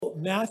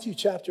Matthew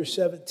chapter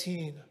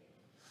 17,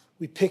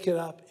 we pick it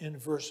up in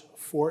verse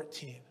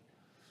 14.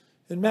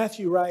 And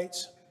Matthew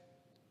writes,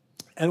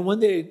 and when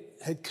they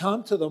had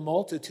come to the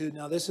multitude,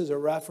 now this is a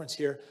reference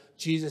here,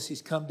 Jesus,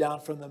 he's come down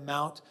from the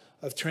Mount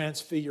of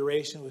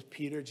Transfiguration with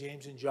Peter,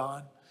 James, and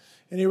John.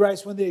 And he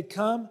writes, when they had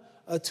come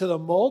to the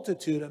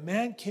multitude, a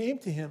man came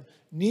to him,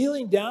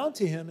 kneeling down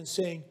to him and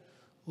saying,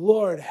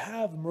 Lord,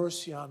 have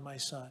mercy on my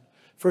son,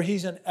 for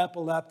he's an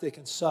epileptic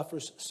and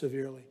suffers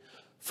severely.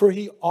 For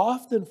he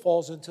often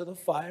falls into the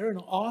fire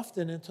and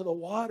often into the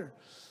water.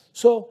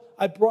 So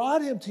I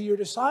brought him to your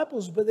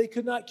disciples, but they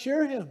could not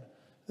cure him.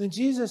 Then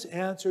Jesus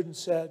answered and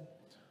said,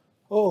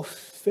 Oh,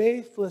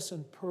 faithless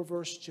and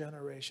perverse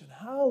generation,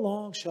 how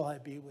long shall I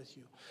be with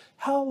you?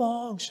 How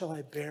long shall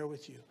I bear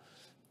with you?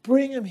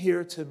 Bring him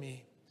here to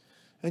me.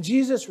 And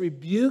Jesus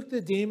rebuked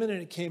the demon,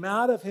 and it came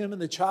out of him,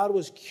 and the child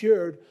was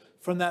cured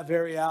from that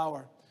very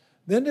hour.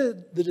 Then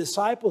the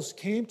disciples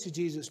came to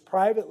Jesus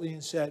privately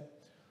and said,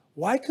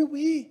 Why could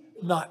we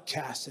not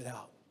cast it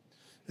out?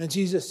 And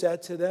Jesus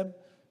said to them,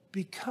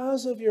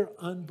 Because of your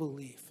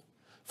unbelief.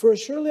 For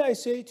surely I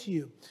say to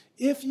you,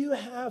 if you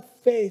have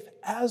faith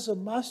as a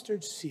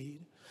mustard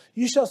seed,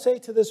 you shall say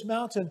to this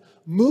mountain,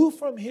 Move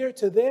from here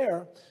to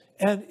there,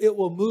 and it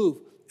will move,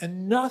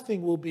 and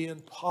nothing will be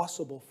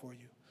impossible for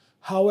you.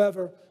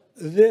 However,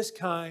 this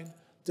kind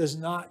does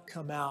not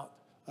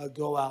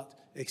go out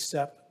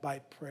except by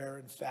prayer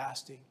and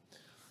fasting.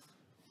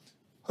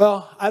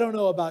 Well, I don't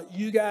know about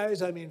you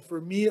guys. I mean,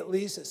 for me at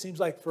least, it seems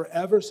like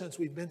forever since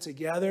we've been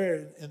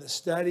together in the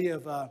study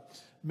of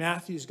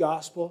Matthew's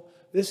gospel.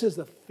 This is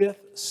the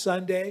 5th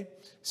Sunday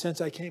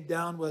since I came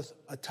down with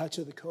a touch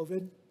of the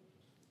COVID.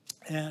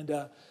 And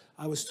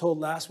I was told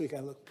last week I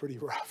looked pretty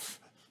rough.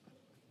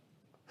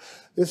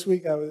 This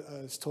week I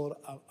was told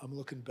I'm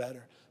looking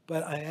better.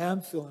 But I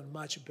am feeling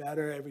much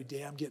better every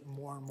day. I'm getting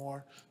more and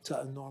more to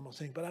a normal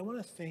thing. But I want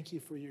to thank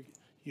you for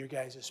your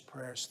guys'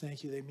 prayers.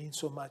 Thank you. They mean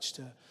so much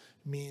to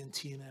me and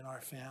Tina and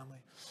our family.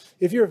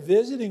 If you're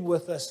visiting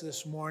with us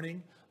this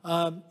morning,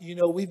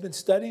 we've been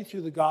studying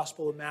through the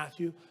Gospel of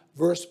Matthew,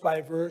 verse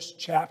by verse,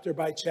 chapter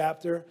by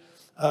chapter,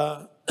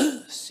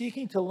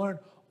 seeking to learn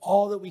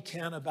all that we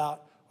can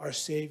about our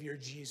Savior,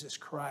 Jesus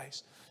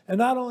Christ. And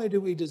not only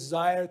do we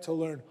desire to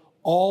learn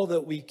all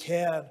that we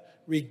can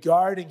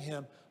regarding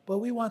him, but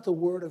we want the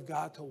Word of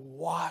God to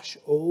wash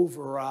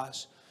over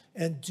us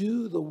and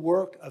do the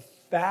work of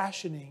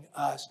fashioning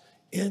us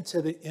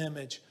into the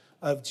image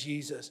of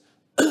Jesus.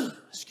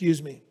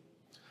 Excuse me.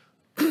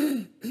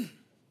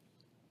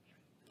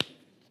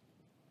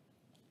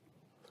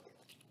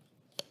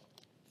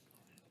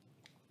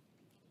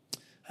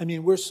 I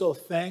mean, we're so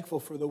thankful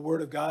for the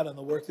Word of God and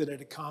the work that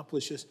it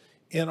accomplishes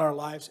in our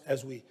lives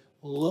as we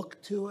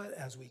look to it,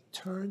 as we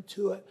turn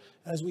to it,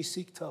 as we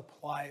seek to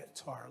apply it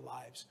to our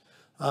lives.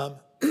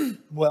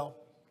 Well,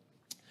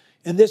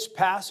 in this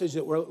passage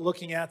that we're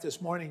looking at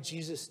this morning,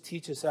 Jesus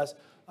teaches us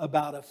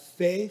about a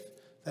faith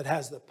that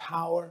has the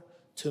power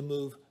to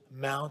move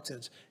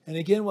mountains. And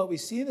again, what we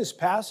see in this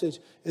passage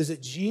is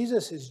that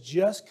Jesus has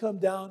just come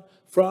down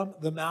from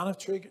the Mount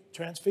of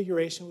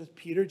Transfiguration with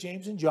Peter,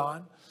 James, and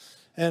John.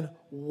 And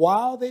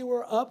while they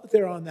were up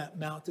there on that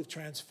Mount of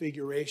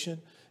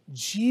Transfiguration,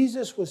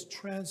 Jesus was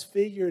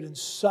transfigured in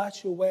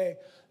such a way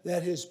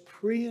that his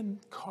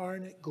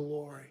pre-incarnate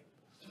glory,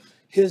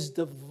 his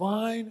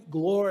divine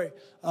glory,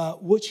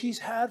 which he's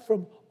had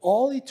from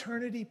all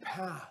eternity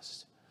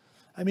past.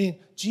 I mean,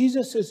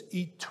 Jesus'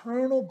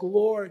 eternal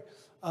glory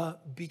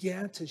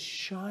began to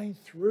shine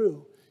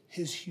through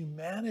his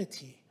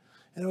humanity.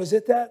 And it was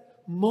at that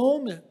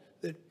moment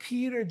that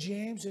Peter,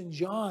 James, and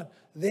John,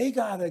 they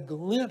got a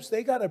glimpse,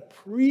 they got a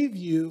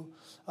preview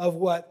of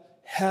what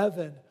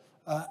heaven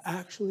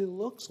actually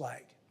looks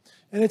like.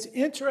 And it's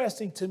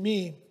interesting to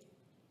me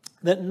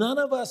that none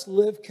of us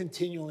live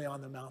continually on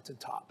the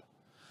mountaintop.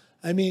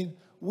 I mean,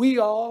 we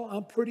all,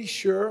 I'm pretty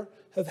sure,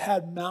 have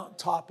had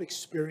mountaintop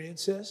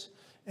experiences.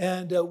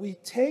 And we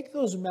take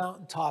those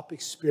mountaintop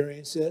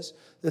experiences,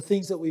 the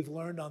things that we've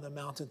learned on the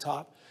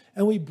mountaintop,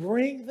 and we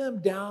bring them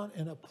down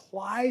and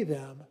apply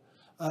them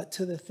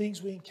to the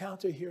things we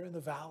encounter here in the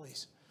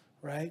valleys,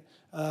 right?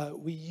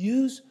 We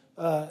use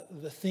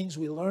the things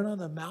we learn on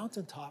the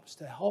mountaintops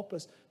to help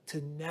us to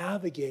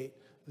navigate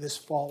this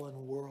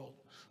fallen world.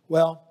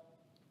 Well,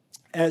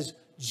 as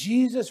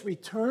Jesus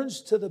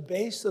returns to the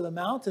base of the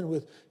mountain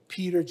with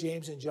Peter,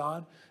 James, and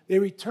John, they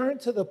return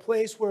to the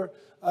place where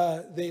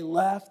they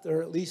left,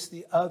 or at least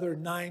the other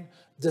 9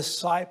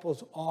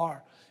 disciples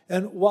are.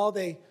 And while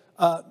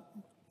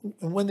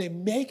when they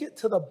make it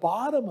to the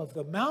bottom of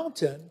the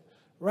mountain,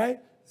 right,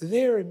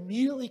 they're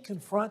immediately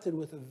confronted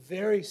with a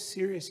very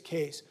serious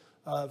case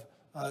of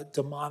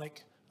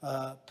demonic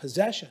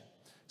possession.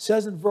 It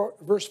says in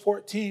verse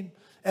 14,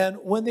 and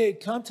when they had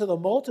come to the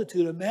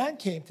multitude, a man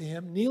came to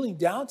him, kneeling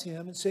down to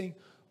him and saying,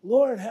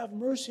 Lord, have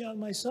mercy on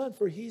my son,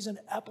 for he's an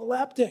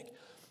epileptic,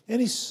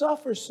 and he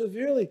suffers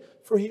severely,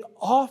 for he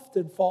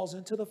often falls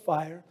into the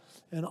fire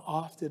and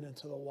often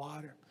into the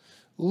water.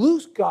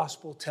 Luke's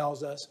gospel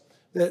tells us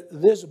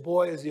that this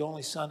boy is the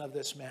only son of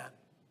this man.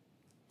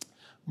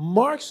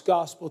 Mark's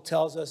gospel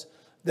tells us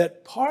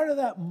that part of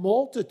that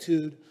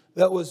multitude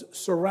that was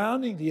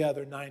surrounding the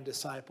other 9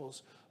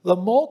 disciples, the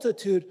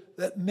multitude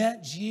that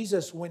met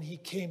Jesus when he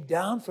came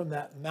down from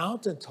that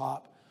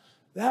mountaintop,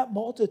 that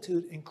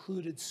multitude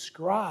included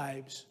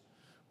scribes,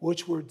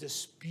 which were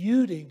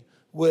disputing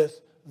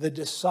with the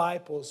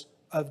disciples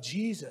of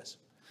Jesus.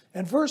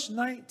 And verse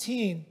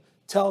 19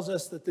 tells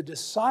us that the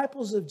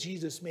disciples of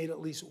Jesus made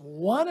at least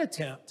one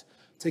attempt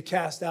to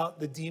cast out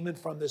the demon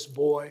from this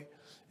boy,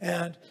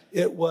 and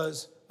it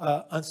was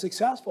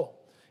unsuccessful.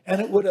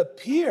 And it would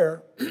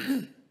appear,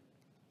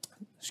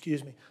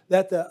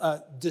 that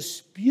the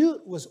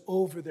dispute was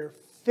over their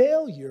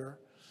failure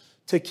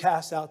to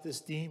cast out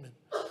this demon.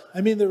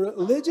 I mean, the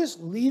religious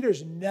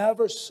leaders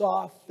never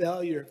saw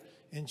failure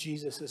in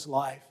Jesus'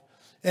 life.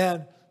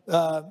 And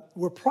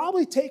were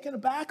probably taken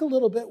aback a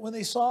little bit when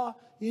they saw,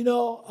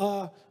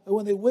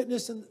 when they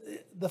witnessed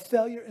the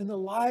failure in the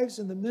lives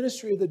and the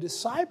ministry of the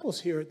disciples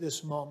here at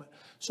this moment.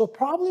 So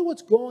probably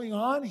what's going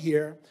on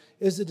here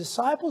is the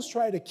disciples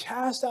try to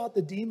cast out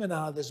the demon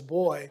out of this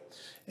boy.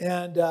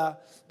 And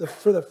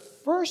for the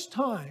first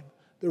time,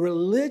 the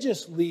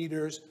religious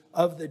leaders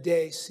of the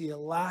day see a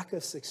lack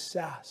of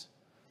success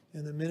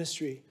in the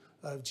ministry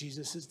of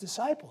Jesus'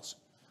 disciples.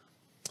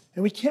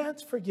 And we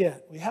can't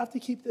forget, we have to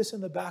keep this in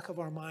the back of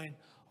our mind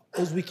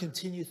as we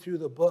continue through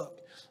the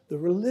book. The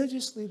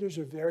religious leaders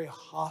are very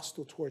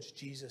hostile towards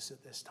Jesus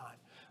at this time.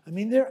 I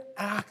mean, they're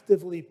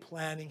actively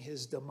planning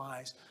his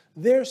demise.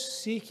 They're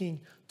seeking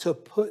to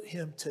put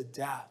him to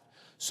death.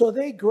 So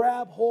they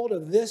grab hold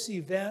of this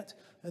event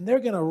and they're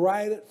going to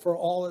write it for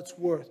all it's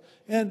worth.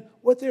 And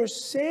what they're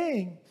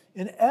saying,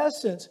 in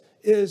essence,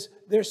 is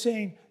they're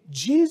saying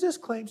Jesus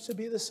claims to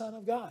be the Son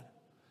of God.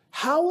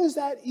 How is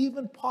that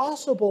even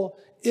possible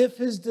if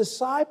his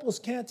disciples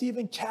can't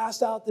even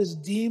cast out this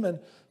demon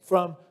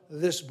from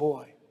this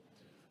boy?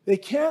 They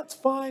can't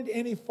find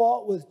any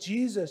fault with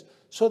Jesus,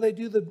 so they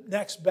do the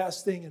next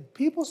best thing. And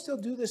people still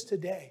do this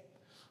today.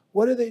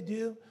 What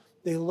do?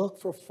 They look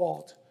for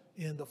fault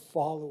in the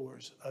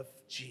followers of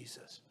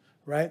Jesus,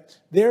 right?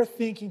 They're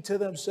thinking to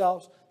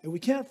themselves, if we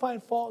can't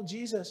find fault in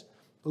Jesus,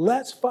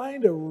 let's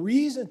find a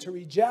reason to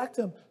reject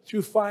him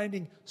through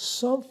finding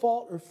some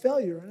fault or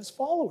failure in his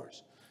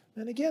followers.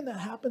 And again, that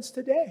happens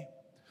today.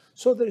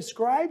 So the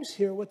scribes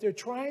here, what they're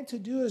trying to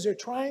do is they're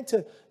trying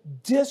to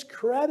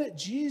discredit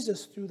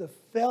Jesus through the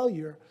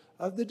failure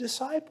of the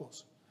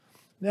disciples.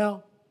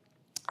 Now,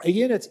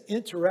 again, it's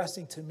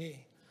interesting to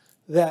me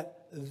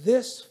that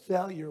this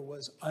failure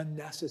was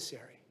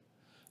unnecessary.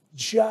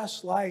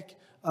 Just like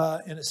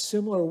in a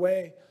similar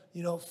way,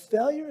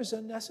 failure is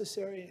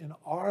unnecessary in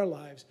our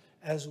lives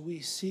as we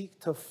seek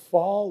to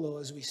follow,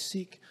 as we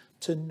seek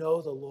to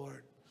know the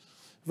Lord.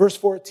 Verse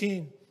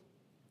 14,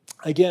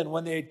 again,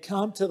 when they had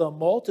come to the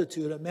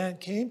multitude, a man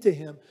came to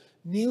him,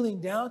 kneeling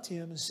down to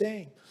him and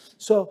saying,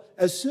 so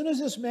as soon as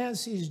this man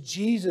sees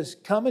Jesus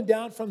coming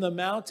down from the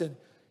mountain,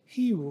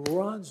 he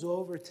runs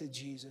over to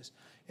Jesus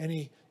and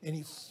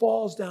he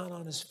falls down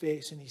on his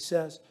face and he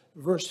says,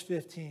 verse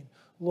 15,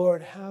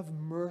 Lord, have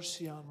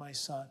mercy on my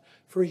son,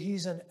 for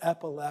he's an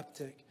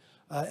epileptic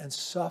and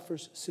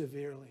suffers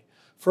severely.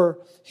 For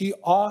he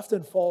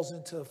often falls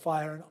into the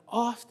fire and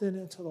often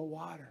into the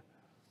water.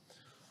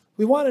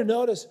 We want to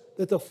notice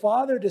that the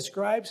father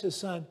describes his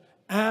son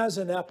as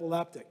an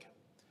epileptic.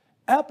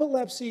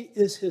 Epilepsy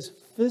is his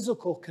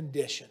physical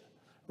condition,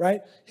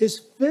 right? His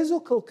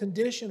physical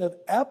condition of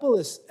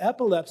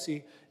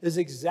epilepsy is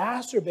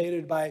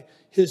exacerbated by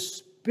his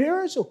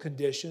spiritual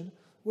condition,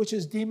 which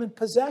is demon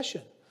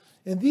possession.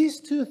 And these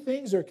two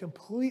things are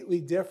completely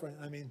different.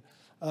 I mean,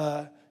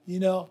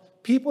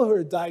 people who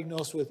are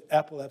diagnosed with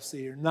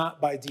epilepsy are not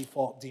by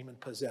default demon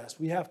possessed.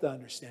 We have to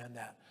understand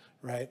that,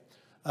 right?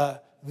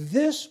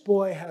 This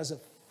boy has a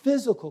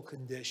physical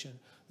condition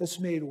that's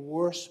made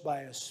worse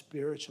by a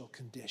spiritual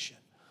condition.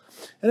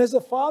 And as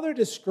the father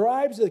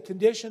describes the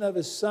condition of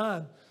his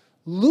son,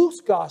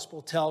 Luke's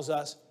gospel tells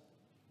us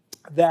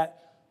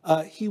that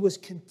he was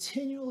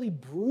continually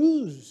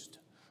bruised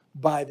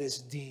by this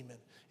demon.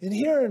 And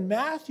here in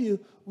Matthew,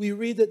 we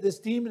read that this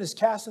demon is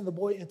casting the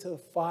boy into the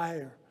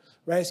fire,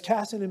 right? It's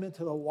casting him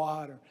into the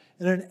water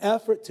in an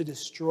effort to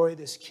destroy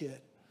this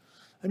kid.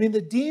 I mean,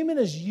 the demon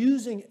is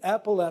using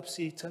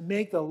epilepsy to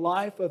make the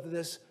life of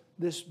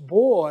this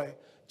boy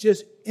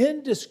just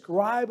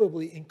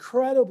indescribably,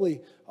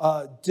 incredibly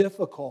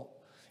difficult.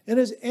 And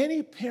as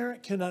any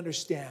parent can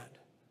understand,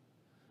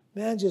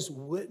 man, just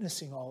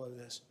witnessing all of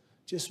this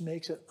just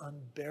makes it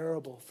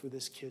unbearable for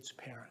this kid's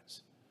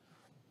parents.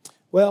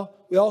 Well,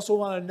 we also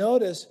want to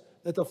notice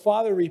that the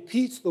father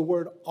repeats the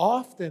word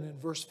often in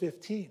verse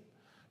 15,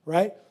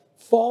 right?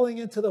 Falling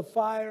into the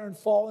fire and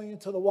falling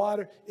into the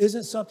water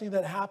isn't something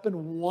that happened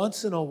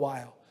once in a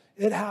while.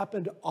 It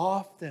happened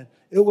often.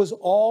 It was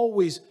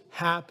always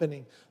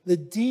happening. The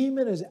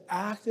demon is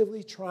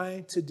actively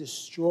trying to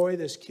destroy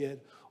this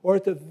kid, or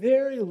at the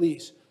very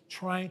least,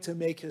 trying to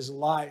make his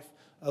life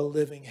a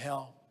living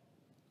hell.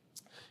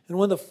 And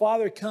when the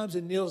father comes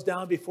and kneels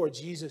down before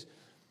Jesus,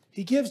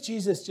 he gives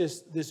Jesus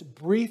just this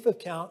brief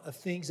account of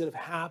things that have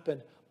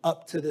happened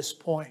up to this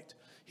point.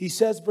 He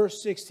says,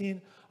 verse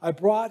 16, I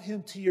brought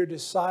him to your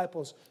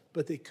disciples,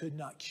 but they could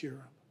not cure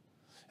him.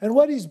 And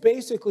what he's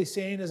basically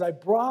saying is, I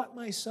brought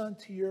my son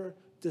to your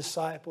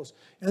disciples,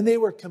 and they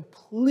were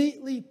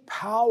completely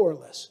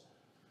powerless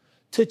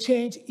to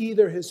change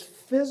either his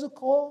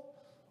physical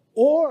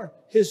or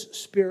his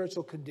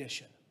spiritual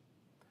condition.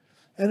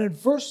 And in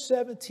verse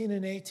 17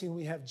 and 18,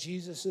 we have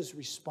Jesus'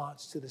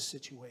 response to the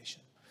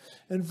situation.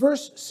 In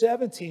verse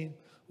 17,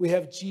 we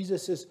have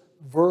Jesus'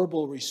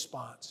 verbal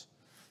response.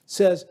 It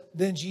says,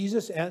 then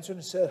Jesus answered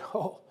and said,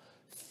 oh,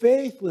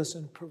 faithless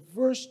and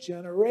perverse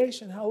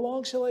generation, how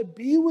long shall I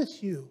be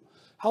with you?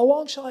 How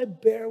long shall I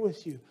bear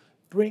with you?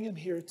 Bring him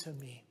here to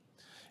me.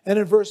 And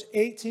in verse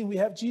 18, we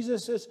have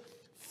Jesus'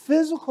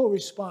 physical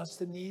response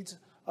to needs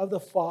of the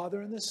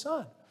Father and the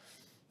Son.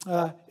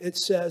 It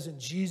says, and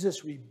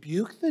Jesus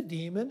rebuked the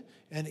demon,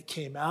 and it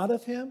came out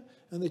of him,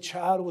 and the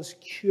child was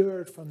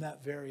cured from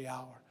that very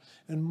hour.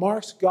 And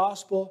Mark's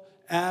gospel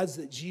adds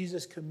that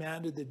Jesus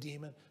commanded the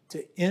demon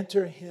to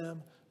enter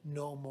him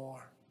no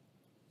more.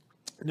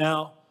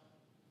 Now,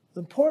 the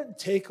important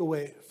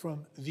takeaway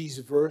from these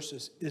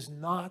verses is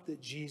not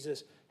that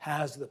Jesus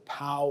has the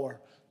power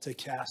to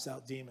cast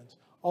out demons,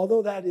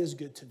 although that is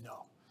good to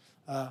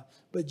know.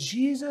 But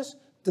Jesus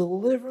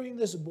delivering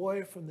this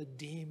boy from the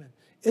demon,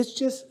 it's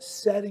just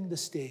setting the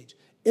stage.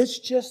 It's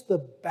just the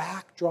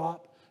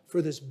backdrop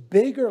for this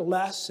bigger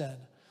lesson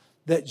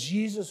that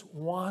Jesus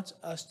wants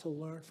us to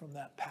learn from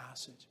that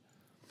passage.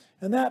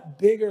 And that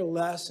bigger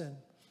lesson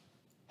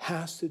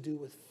has to do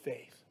with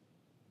faith.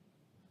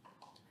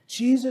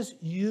 Jesus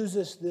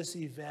uses this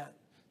event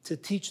to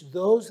teach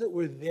those that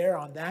were there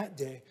on that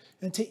day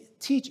and to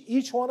teach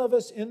each one of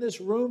us in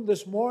this room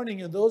this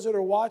morning and those that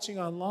are watching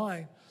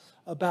online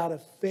about a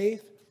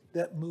faith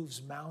that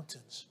moves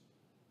mountains.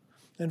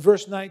 In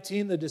verse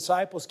 19, the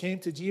disciples came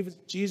to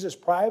Jesus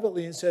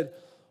privately and said,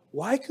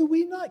 why could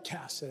we not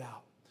cast it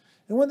out?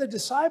 And when the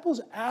disciples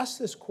asked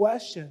this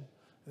question,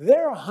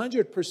 they're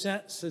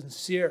 100%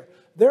 sincere.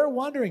 They're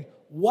wondering,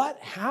 what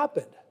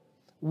happened?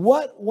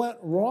 What went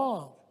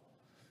wrong?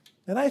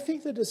 And I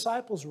think the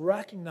disciples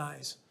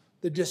recognize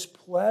the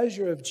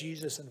displeasure of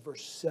Jesus in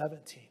verse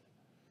 17.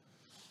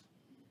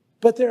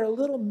 But they're a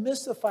little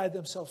mystified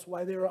themselves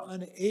why they were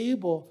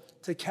unable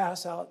to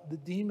cast out the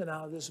demon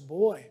out of this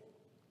boy.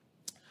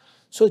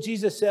 So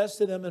Jesus says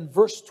to them in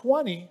verse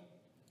 20,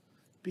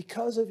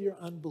 because of your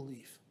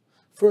unbelief.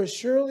 For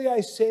surely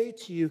I say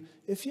to you,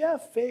 if you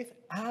have faith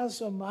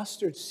as a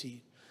mustard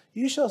seed,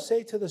 you shall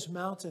say to this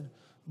mountain,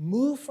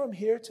 move from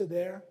here to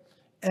there,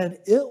 and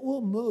it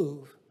will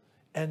move,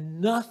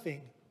 and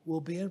nothing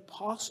will be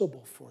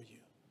impossible for you.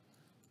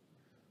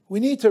 We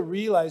need to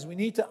realize, we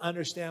need to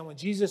understand when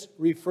Jesus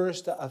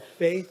refers to a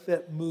faith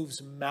that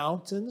moves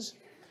mountains,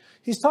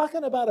 he's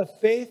talking about a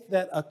faith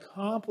that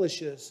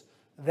accomplishes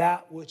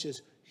that which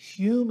is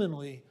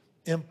humanly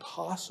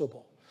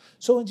impossible.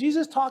 So when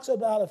Jesus talks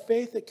about a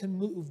faith that can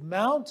move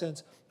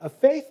mountains, a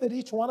faith that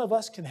each one of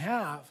us can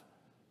have,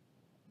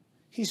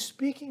 he's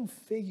speaking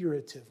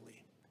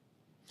figuratively.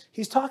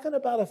 He's talking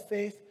about a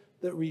faith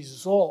that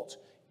results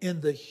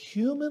in the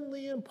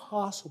humanly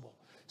impossible,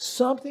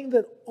 something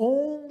that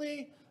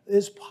only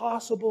is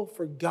possible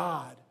for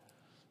God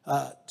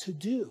to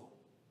do,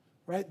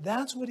 right?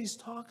 That's what he's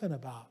talking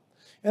about.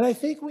 And I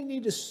think we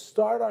need to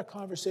start our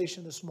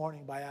conversation this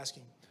morning by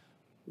asking,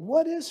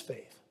 what is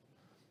faith?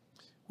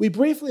 We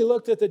briefly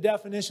looked at the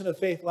definition of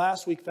faith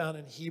last week found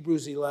in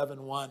Hebrews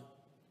 11:1.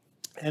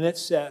 And it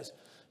says,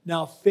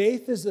 now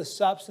faith is the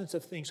substance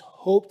of things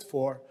hoped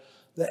for,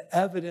 the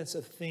evidence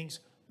of things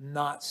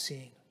not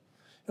seen.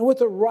 And what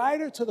the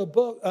writer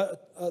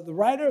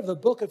of the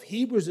book of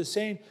Hebrews is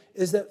saying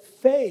is that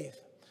faith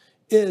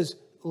is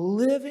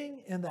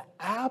living in the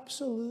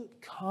absolute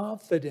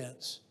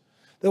confidence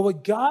that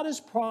what God has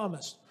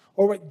promised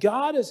or what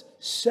God has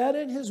said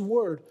in his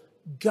word,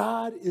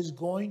 God is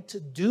going to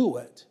do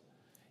it,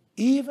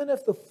 even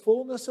if the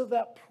fullness of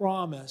that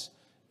promise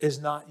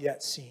is not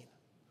yet seen.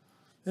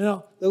 You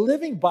know, the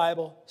Living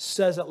Bible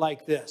says it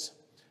like this.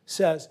 It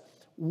says,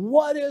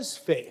 what is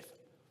faith?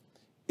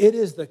 It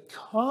is the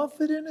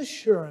confident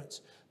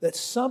assurance that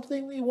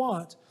something we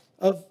want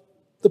of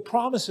the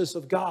promises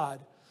of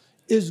God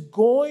is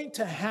going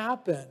to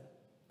happen.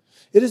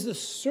 It is the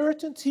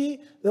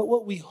certainty that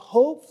what we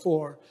hope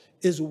for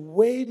is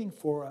waiting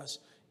for us,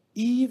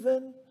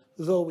 even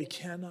though we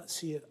cannot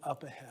see it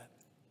up ahead.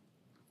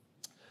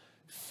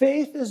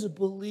 Faith is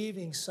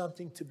believing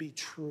something to be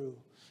true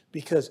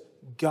because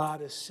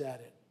God has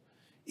said it.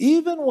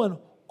 Even when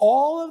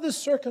all of the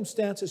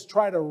circumstances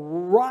try to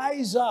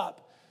rise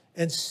up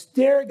and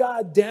stare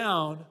God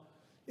down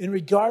in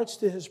regards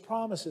to his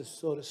promises,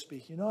 so to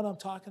speak. You know what I'm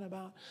talking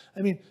about?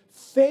 I mean,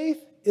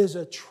 faith is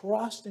a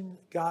trust in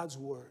God's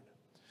word.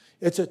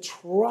 It's a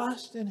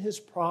trust in his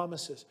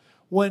promises.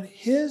 When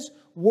his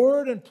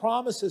word and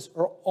promises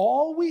are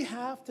all we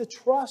have to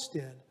trust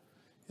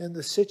in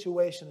the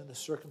situation and the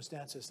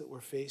circumstances that we're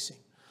facing.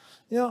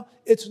 You know,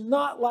 it's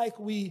not like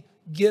we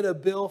get a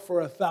bill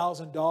for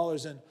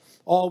 $1,000 and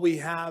all we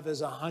have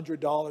is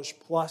 $100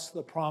 plus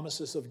the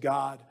promises of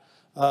God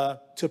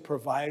to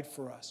provide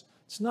for us.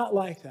 It's not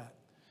like that.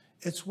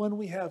 It's when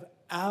we have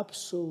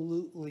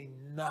absolutely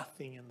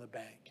nothing in the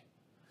bank.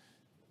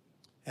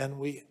 And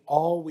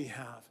all we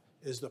have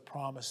is the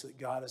promise that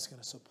God is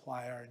going to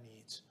supply our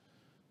needs.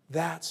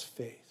 That's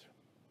faith.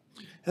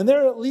 And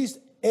there are at least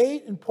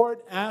 8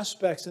 important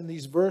aspects in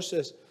these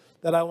verses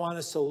that I want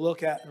us to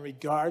look at in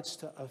regards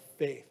to a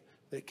faith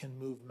that can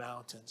move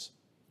mountains.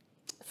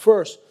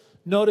 First,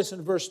 notice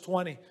in verse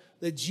 20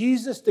 that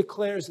Jesus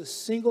declares the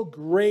single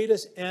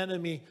greatest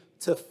enemy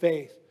to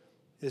faith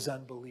is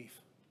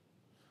unbelief.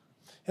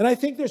 And I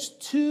think there's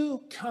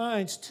two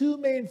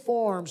main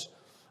forms,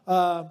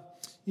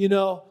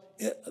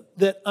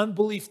 that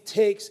unbelief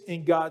takes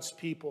in God's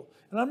people.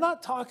 And I'm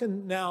not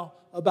talking now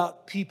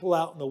about people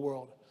out in the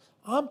world.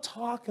 I'm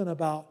talking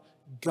about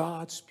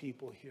God's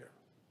people here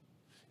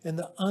and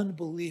the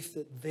unbelief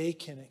that they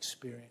can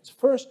experience.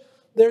 First,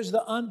 there's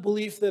the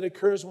unbelief that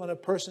occurs when a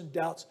person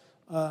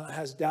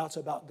has doubts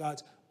about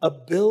God's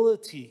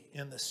ability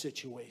in the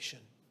situation.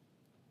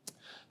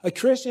 A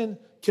Christian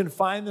can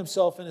find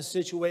themselves in a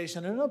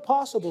situation, an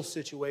impossible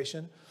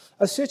situation,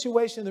 a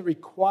situation that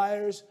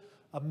requires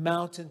a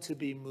mountain to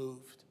be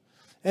moved.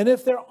 And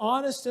if they're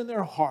honest in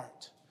their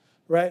heart,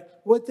 right,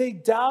 what they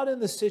doubt in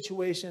the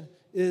situation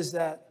is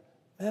that,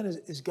 man,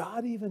 is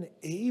God even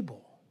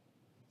able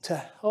to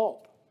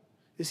help?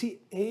 Is he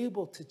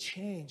able to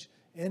change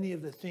any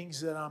of the things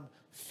that I'm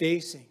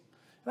facing?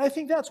 And I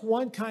think that's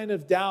one kind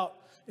of doubt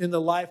in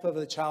the life of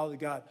a child of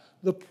God.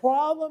 The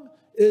problem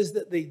is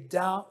that they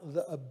doubt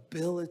the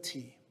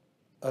ability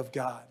of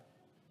God.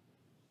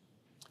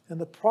 And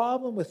the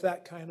problem with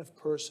that kind of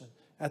person,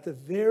 at the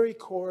very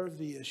core of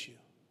the issue,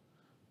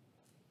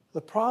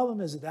 the problem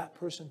is that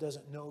person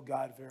doesn't know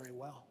God very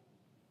well.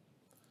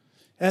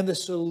 And the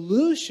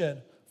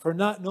solution for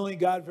not knowing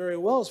God very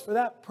well is for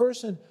that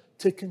person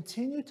to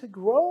continue to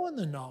grow in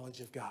the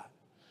knowledge of God,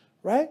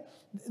 right?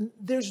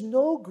 There's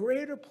no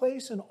greater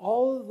place in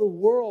all of the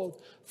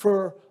world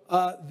for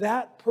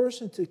that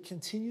person to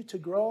continue to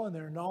grow in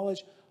their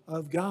knowledge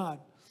of God.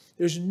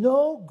 There's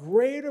no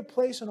greater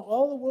place in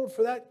all the world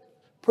for that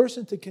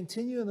person to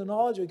continue in the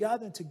knowledge of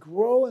God than to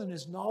grow in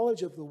his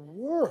knowledge of the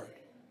Word,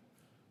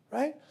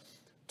 right?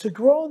 To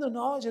grow in the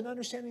knowledge and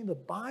understanding the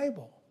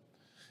Bible.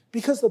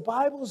 Because the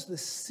Bible is the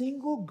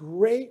single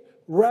great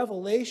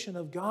revelation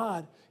of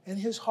God and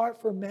his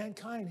heart for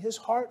mankind, his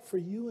heart for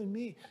you and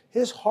me,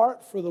 his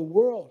heart for the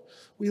world.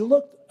 We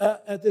looked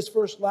at this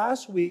verse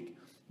last week,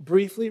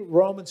 briefly,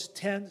 Romans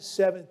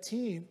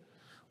 10:17,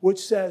 which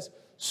says,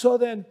 so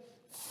then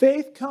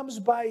faith comes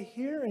by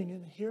hearing,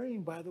 and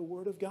hearing by the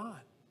word of God.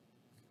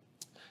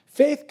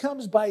 Faith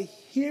comes by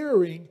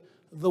hearing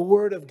the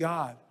word of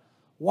God.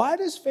 Why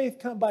does faith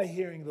come by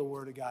hearing the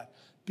word of God?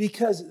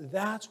 Because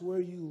that's where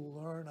you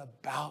learn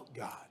about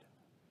God.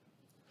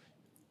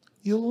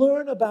 You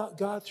learn about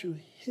God through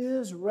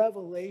his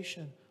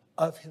revelation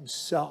of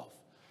himself.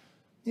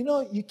 You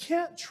know, you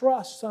can't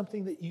trust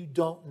something that you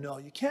don't know.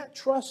 You can't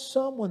trust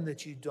someone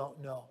that you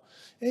don't know.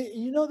 And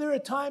you know, there are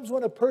times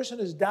when a person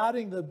is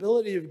doubting the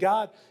ability of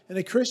God, and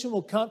a Christian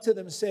will come to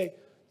them and say,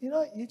 you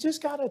know, you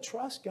just got to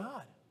trust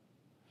God.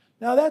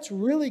 Now, that's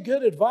really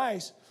good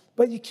advice,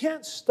 but you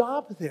can't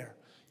stop there.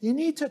 You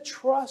need to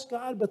trust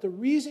God, but the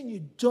reason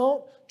you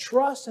don't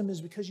trust him is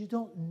because you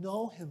don't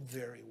know him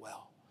very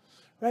well,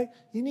 right?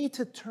 You need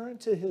to turn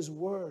to his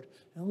word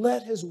and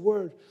let his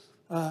word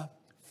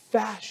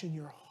fashion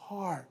your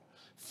heart,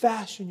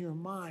 fashion your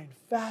mind,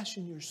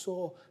 fashion your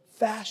soul,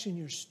 fashion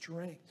your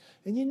strength.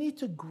 And you need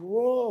to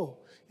grow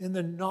in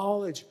the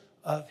knowledge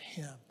of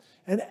him.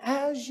 And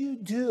as you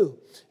do,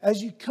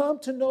 as you come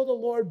to know the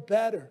Lord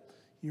better,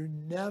 you're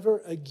never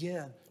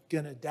again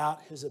going to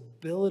doubt his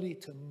ability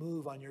to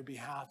move on your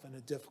behalf in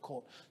a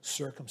difficult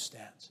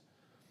circumstance.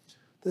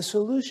 The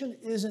solution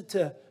isn't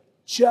to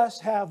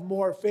just have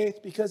more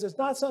faith, because it's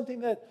not something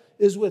that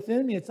is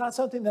within me. It's not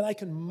something that I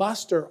can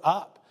muster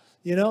up.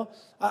 You know,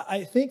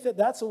 I think that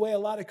that's the way a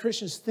lot of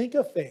Christians think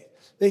of faith.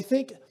 They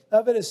think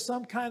of it as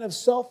some kind of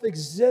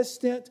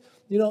self-existent,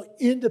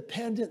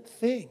 independent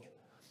thing,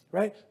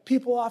 right?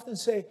 People often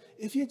say,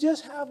 if you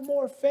just have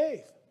more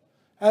faith,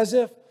 as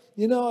if,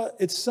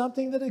 it's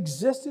something that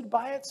existed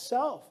by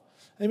itself.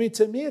 I mean,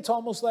 to me, it's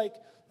almost like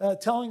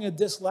telling a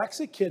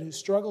dyslexic kid who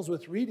struggles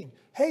with reading,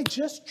 hey,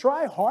 just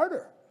try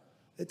harder.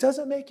 It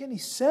doesn't make any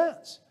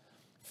sense.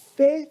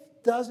 Faith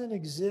doesn't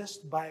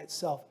exist by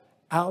itself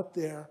out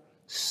there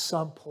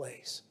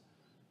someplace.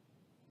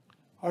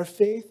 Our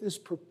faith is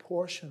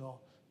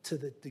proportional to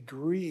the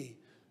degree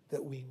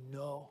that we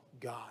know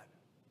God.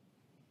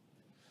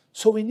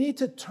 So we need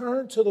to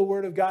turn to the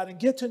Word of God and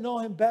get to know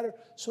him better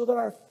so that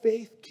our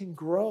faith can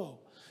grow.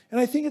 And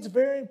I think it's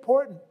very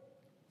important,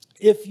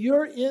 if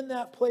you're in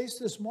that place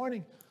this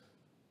morning,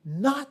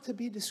 not to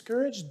be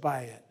discouraged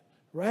by it,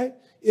 right?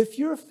 If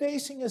you're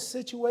facing a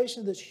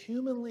situation that's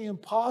humanly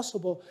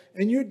impossible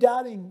and you're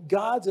doubting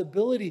God's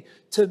ability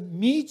to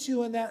meet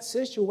you in that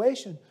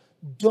situation,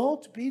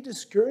 don't be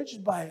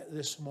discouraged by it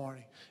this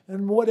morning.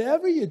 And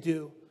whatever you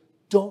do,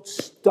 don't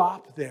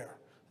stop there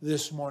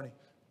this morning.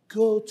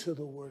 Go to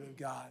the Word of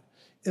God.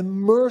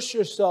 Immerse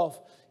yourself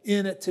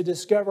in it to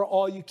discover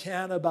all you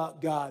can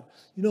about God.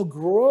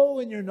 Grow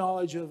in your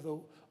knowledge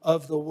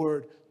of the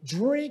Word.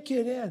 Drink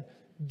it in.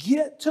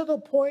 Get to the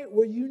point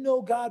where you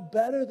know God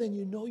better than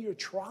you know your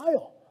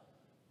trial.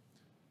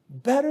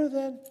 Better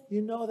than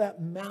you know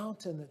that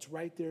mountain that's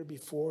right there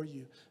before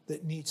you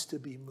that needs to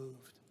be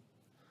moved.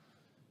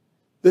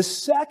 The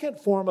second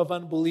form of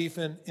unbelief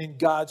in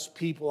God's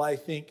people, I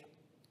think,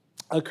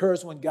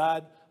 occurs when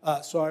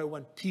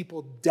when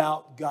people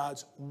doubt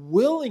God's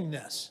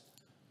willingness,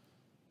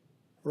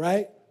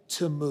 right,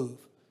 to move.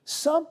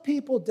 Some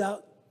people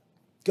doubt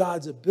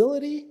God's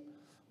ability,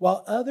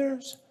 while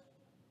others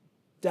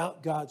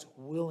doubt God's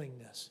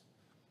willingness,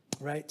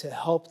 right, to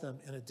help them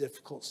in a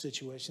difficult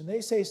situation.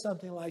 They say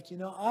something like,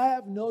 I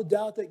have no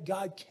doubt that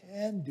God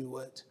can do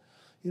it.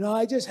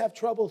 I just have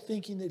trouble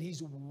thinking that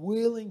he's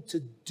willing to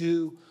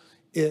do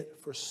it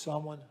for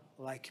someone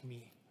like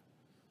me.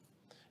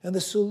 And the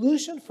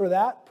solution for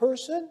that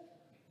person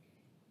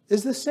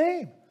is the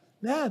same.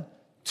 Man,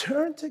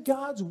 turn to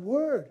God's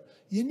word.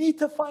 You need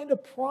to find a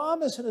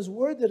promise in his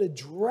word that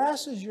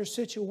addresses your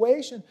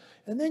situation,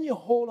 and then you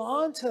hold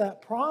on to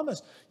that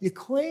promise. You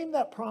claim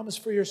that promise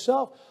for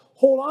yourself.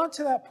 Hold on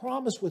to that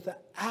promise with the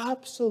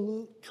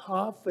absolute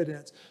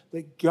confidence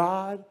that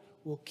God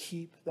will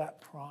keep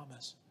that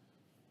promise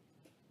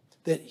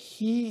that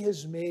he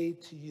has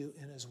made to you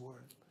in his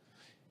word.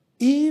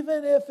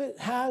 Even if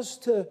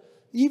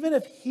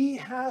he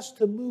has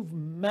to move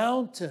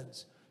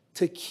mountains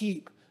to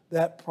keep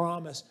that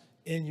promise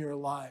in your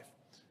life,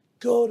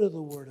 go to the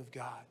word of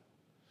God.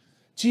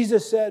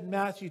 Jesus said,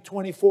 Matthew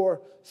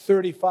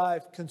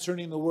 24:35,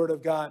 concerning the word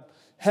of God,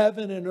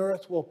 heaven and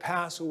earth will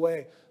pass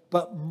away,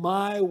 but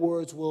my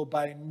words will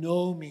by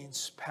no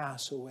means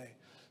pass away.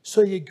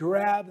 So you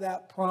grab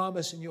that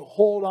promise and you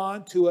hold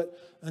on to it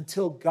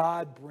until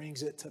God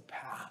brings it to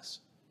pass.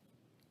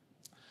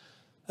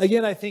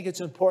 Again, I think it's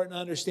important to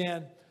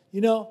understand,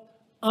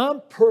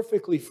 I'm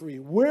perfectly free.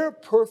 We're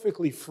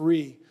perfectly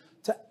free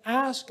to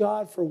ask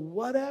God for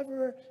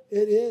whatever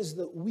it is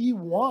that we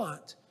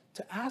want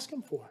to ask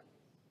him for.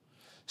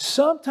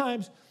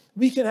 Sometimes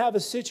we can have a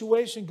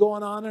situation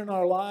going on in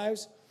our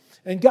lives,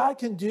 and God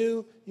can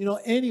do,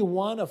 any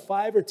one of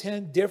 5 or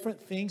 10 different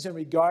things in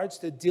regards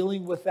to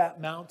dealing with that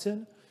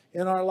mountain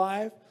in our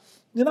life.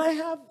 And I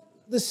have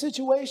the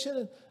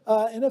situation,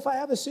 and if I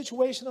have a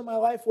situation in my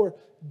life where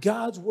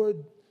God's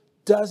word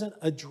doesn't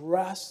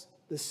address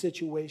the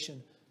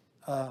situation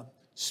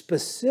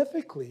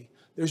specifically,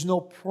 there's no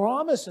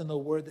promise in the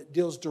word that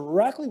deals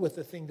directly with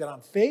the thing that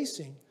I'm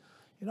facing,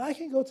 I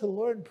can go to the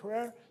Lord in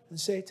prayer and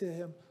say to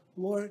him,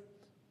 Lord,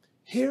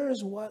 here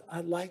is what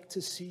I'd like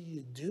to see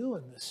you do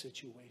in this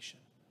situation.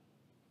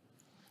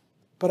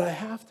 But I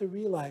have to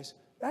realize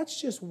that's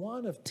just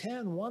one of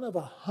 10, one of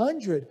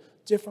 100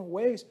 different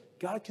ways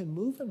God can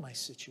move in my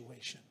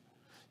situation.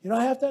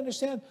 I have to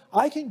understand,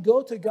 I can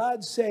go to God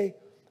and say,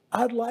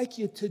 I'd like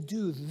you to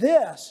do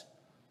this,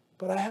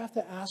 but I have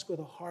to ask with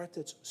a heart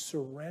that's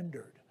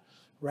surrendered,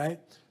 right?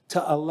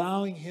 To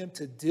allowing him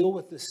to deal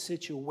with the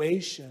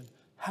situation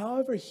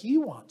however he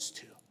wants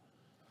to.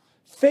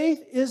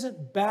 Faith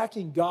isn't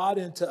backing God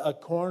into a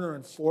corner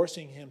and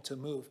forcing him to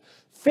move.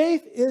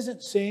 Faith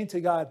isn't saying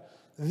to God,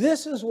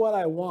 this is what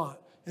I want,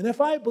 and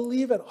if I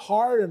believe it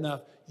hard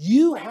enough,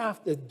 you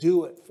have to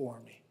do it for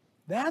me.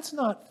 That's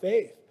not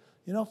faith.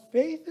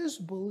 Faith is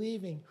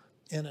believing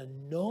in a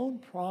known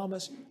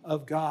promise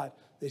of God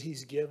that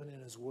he's given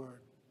in his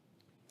word.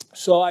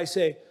 So I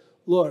say,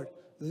 Lord,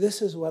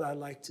 this is what I'd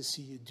like to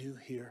see you do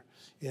here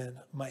in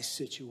my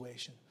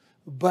situation.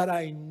 But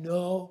I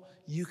know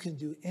you can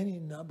do any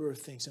number of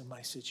things in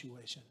my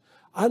situation.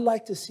 I'd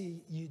like to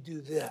see you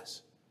do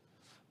this.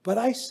 But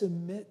I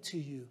submit to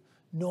you,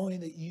 knowing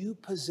that you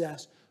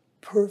possess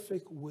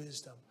perfect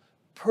wisdom,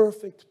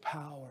 perfect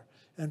power,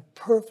 and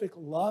perfect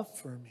love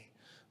for me.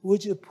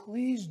 Would you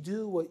please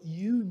do what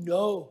you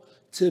know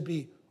to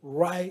be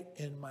right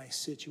in my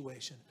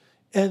situation?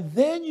 And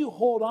then you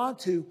hold on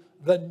to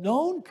the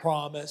known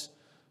promise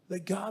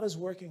that God is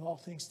working all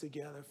things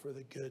together for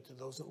the good to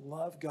those that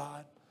love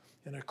God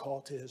and are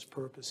called to his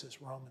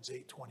purposes, Romans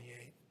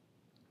 8:28.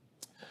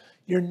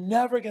 You're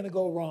never going to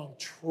go wrong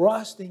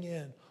trusting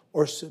in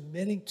or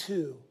submitting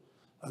to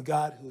a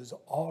God who has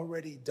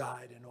already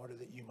died in order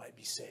that you might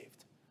be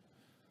saved.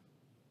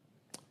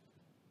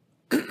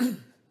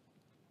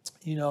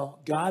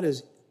 God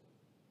has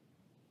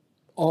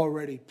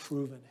already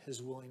proven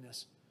his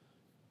willingness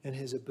and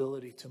his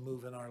ability to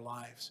move in our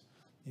lives,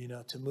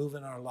 to move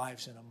in our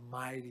lives in a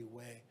mighty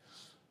way.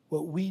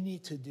 What we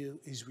need to do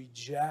is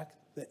reject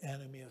the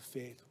enemy of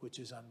faith, which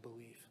is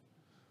unbelief.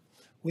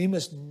 We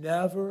must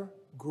never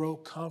grow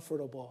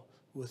comfortable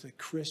with a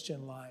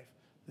Christian life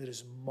that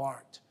is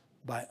marked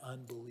by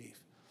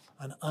unbelief.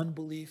 An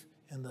unbelief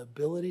in the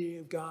ability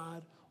of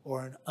God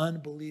or an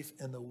unbelief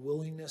in the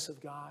willingness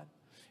of God.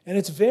 And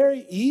it's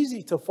very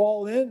easy to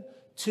fall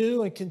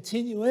into and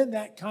continue in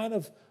that kind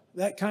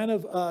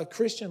of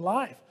Christian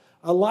life.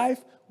 A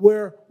life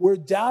where we're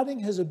doubting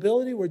his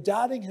ability, we're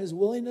doubting his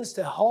willingness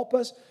to help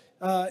us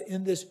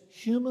in this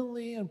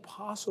humanly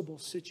impossible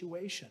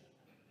situation,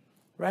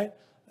 right?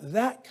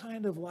 That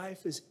kind of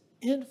life is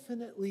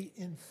infinitely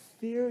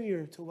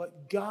inferior to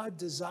what God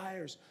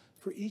desires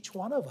for each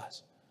one of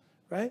us,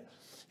 right?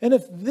 And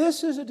if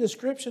this is a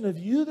description of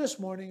you this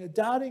morning, a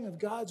doubting of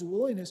God's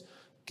willingness,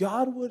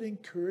 God would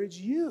encourage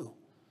you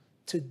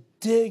to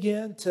dig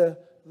into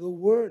the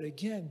Word.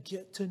 Again,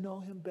 get to know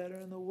Him better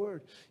in the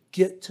Word.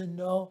 Get to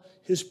know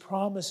His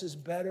promises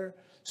better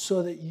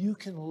so that you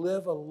can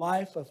live a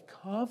life of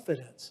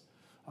confidence,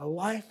 a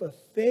life of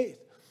faith,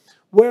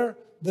 where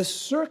the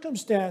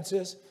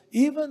circumstances,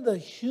 even the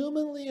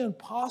humanly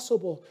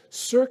impossible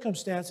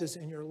circumstances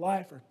in your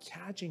life, are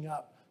catching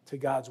up to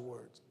God's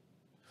words.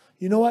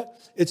 You know what?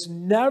 It's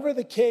never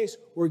the case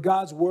where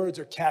God's words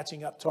are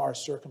catching up to our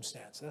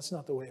circumstance. That's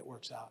not the way it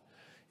works out.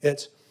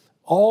 It's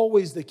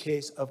always the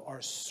case of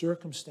our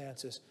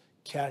circumstances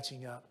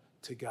catching up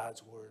to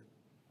God's word.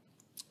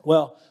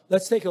 Well,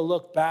 let's take a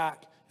look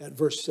back at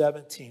verse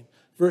 17.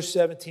 Verse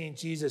 17,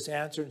 Jesus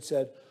answered and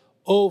said,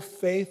 "O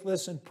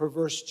faithless and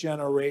perverse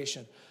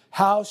generation,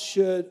 how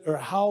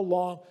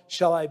long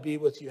shall I be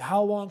with you?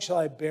 How long shall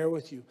I bear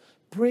with you?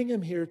 Bring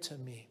him here to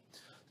me."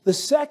 The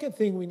second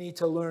thing we need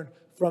to learn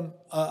from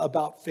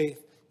about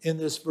faith in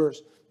this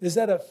verse is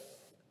that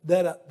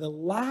the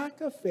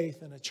lack of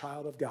faith in a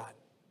child of God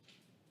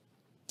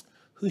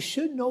who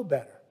should know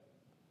better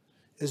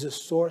is a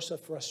source of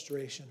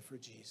frustration for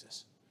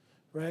Jesus,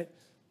 right?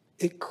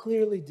 It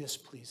clearly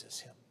displeases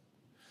him.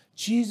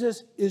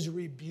 Jesus is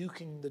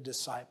rebuking the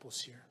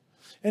disciples here.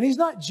 And he's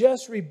not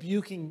just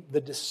rebuking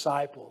the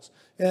disciples.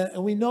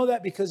 And we know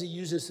that because he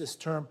uses this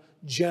term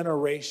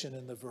generation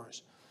in the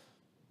verse.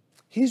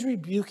 He's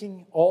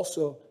rebuking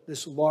also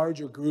this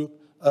larger group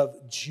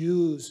of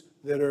Jews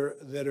that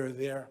are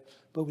there.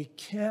 But we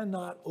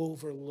cannot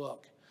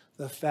overlook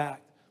the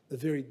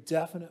very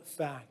definite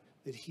fact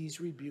that he's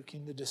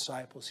rebuking the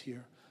disciples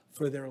here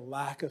for their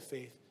lack of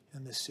faith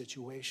in this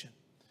situation.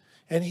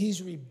 And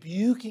he's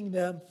rebuking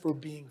them for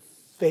being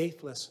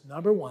faithless,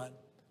 number one.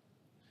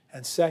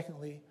 And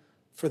secondly,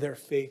 for their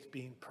faith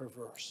being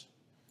perverse,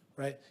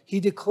 right? He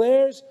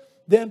declares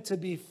them to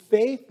be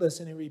faithless,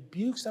 and he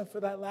rebukes them for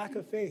that lack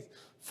of faith,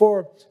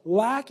 for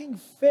lacking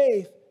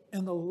faith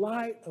in the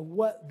light of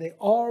what they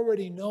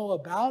already know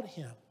about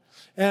him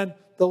and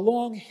the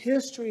long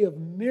history of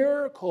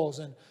miracles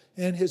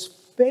and his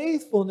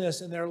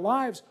faithfulness in their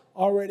lives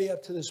already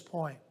up to this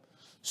point.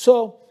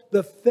 So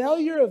the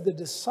failure of the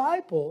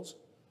disciples,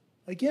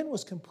 again,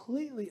 was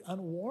completely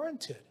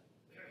unwarranted,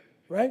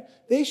 right?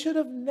 They should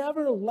have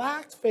never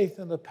lacked faith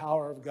in the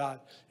power of God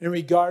in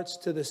regards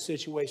to this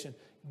situation,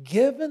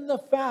 given the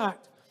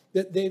fact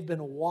that they've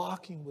been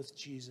walking with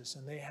Jesus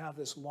and they have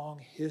this long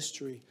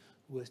history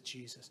with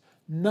Jesus.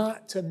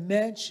 Not to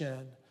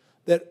mention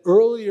that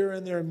earlier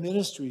in their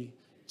ministry,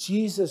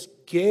 Jesus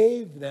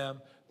gave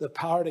them the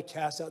power to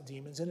cast out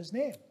demons in his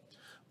name.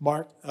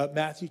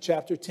 Matthew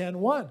chapter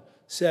 10:1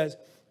 says,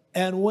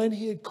 "And when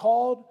he had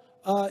called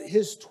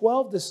his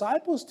 12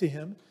 disciples to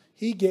him,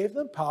 he gave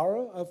them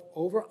power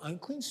over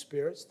unclean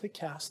spirits to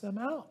cast them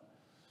out."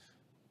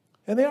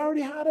 And they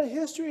already had a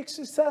history of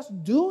success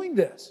doing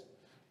this,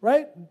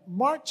 right?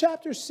 Mark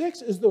chapter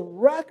 6 is the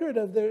record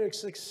of their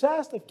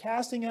success of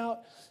casting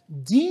out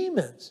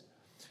demons.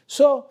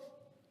 So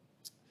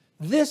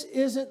this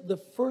isn't the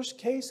first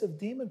case of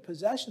demon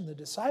possession the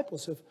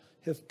disciples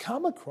have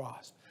come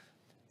across.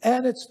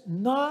 And it's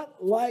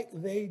not like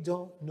they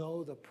don't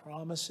know the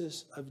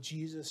promises of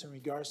Jesus in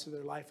regards to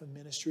their life and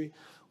ministry.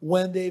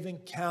 When they've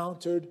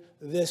encountered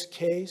this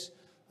case,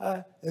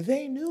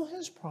 they knew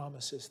his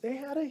promises. They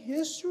had a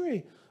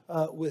history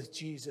with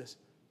Jesus,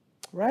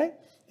 right?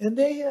 And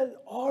they had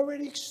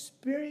already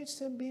experienced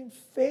him being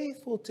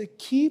faithful to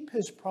keep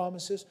his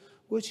promises,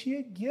 which he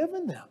had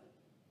given them.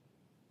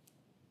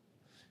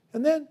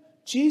 And then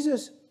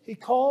Jesus, he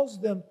calls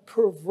them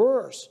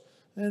perverse.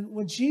 And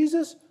when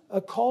Jesus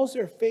calls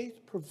their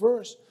faith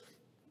perverse,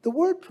 the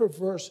word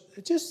perverse,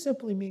 it just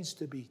simply means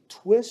to be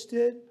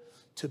twisted,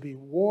 to be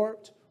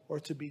warped, or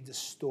to be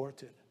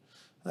distorted.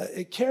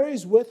 It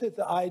carries with it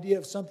the idea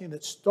of something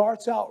that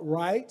starts out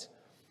right,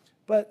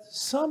 but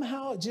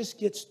somehow it just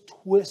gets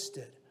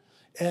twisted.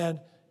 And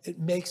it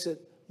makes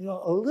it,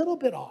 a little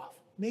bit off,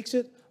 makes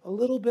it a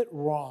little bit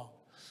wrong.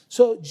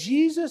 So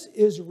Jesus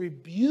is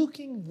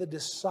rebuking the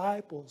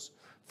disciples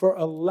for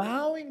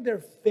allowing their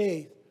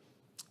faith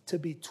to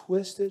be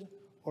twisted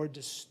or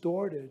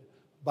distorted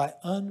by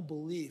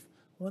unbelief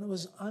when it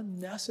was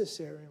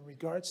unnecessary in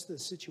regards to the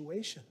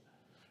situation,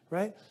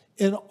 right?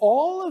 In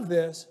all of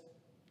this,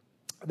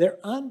 their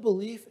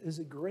unbelief is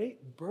a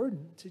great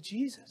burden to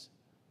Jesus.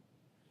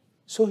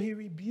 So he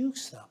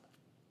rebukes them.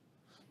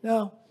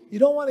 Now, you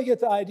don't want to get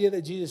the idea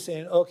that Jesus is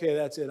saying, "Okay,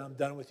 that's it, I'm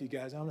done with you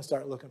guys. I'm going to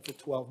start looking for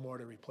 12 more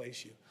to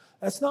replace you."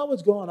 That's not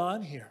what's going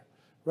on here,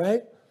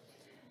 right?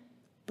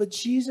 But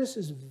Jesus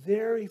is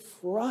very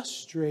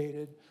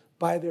frustrated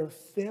by their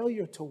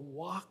failure to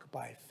walk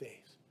by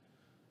faith.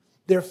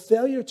 Their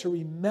failure to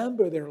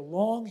remember their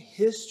long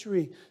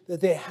history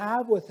that they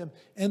have with him,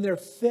 and their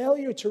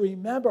failure to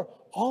remember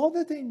all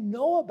that they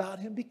know about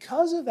him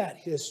because of that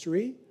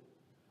history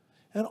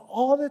and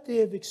all that they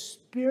have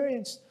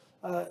experienced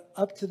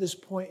up to this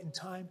point in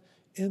time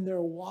in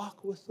their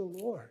walk with the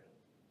Lord.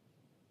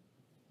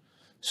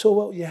 So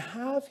what you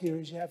have here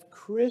is you have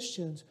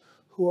Christians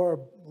who are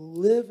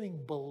living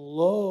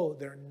below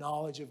their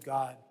knowledge of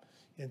God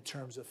in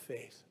terms of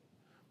faith,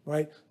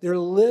 right? They're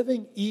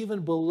living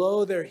even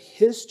below their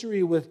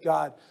history with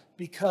God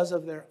because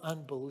of their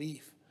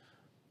unbelief.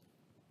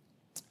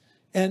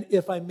 And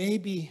if I may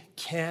be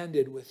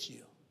candid with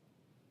you,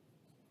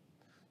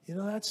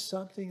 that's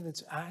something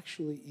that's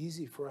actually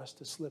easy for us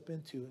to slip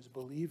into as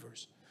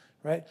believers,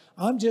 right?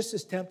 I'm just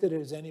as tempted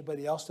as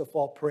anybody else to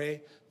fall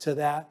prey to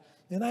that.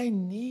 And I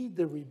need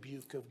the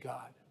rebuke of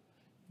God.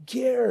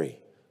 Gary,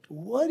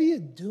 what are you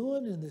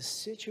doing in this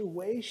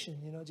situation?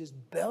 Just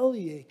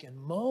bellyache and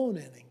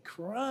moaning and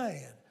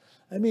crying.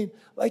 I mean,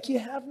 like you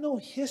have no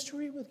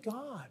history with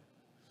God.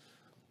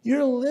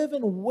 You're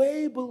living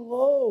way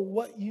below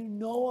what you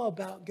know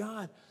about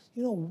God.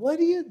 What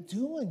are you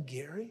doing,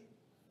 Gary?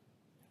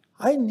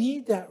 I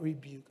need that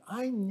rebuke.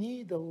 I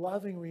need the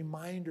loving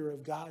reminder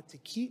of God to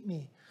keep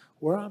me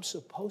where I'm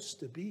supposed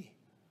to be,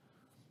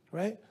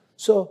 right?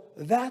 So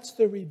that's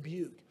the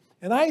rebuke.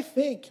 And I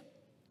think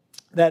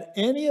that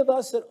any of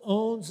us that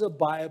owns a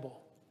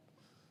Bible,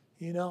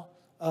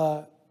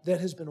 that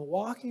has been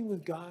walking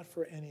with God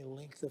for any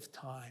length of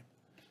time,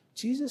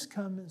 Jesus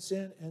comes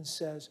in and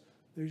says,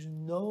 there's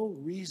no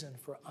reason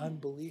for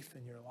unbelief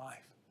in your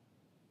life.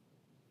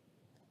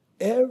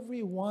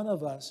 Every one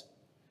of us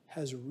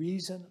has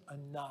reason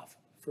enough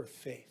for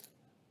faith.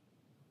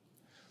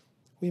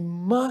 We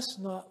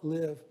must not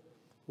live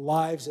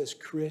lives as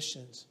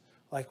Christians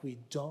like we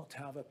don't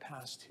have a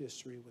past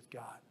history with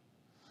God.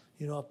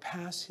 A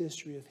past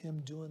history of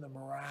him doing the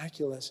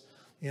miraculous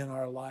in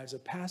our lives, a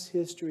past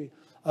history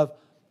of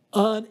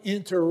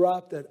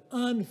uninterrupted,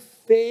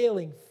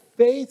 unfailing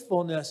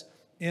faithfulness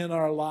in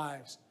our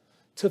lives.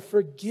 To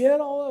forget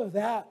all of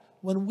that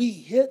when we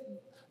hit,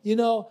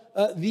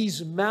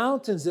 these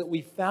mountains that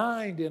we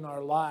find in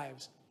our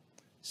lives,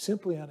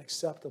 simply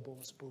unacceptable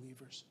as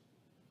believers.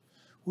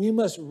 We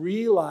must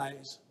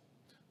realize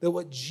that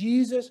what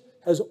Jesus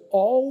has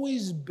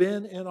always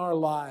been in our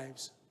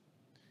lives,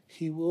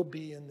 he will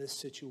be in this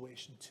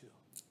situation too.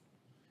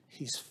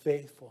 He's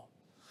faithful.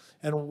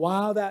 And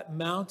while that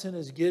mountain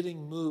is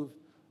getting moved,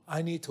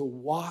 I need to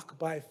walk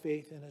by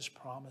faith in his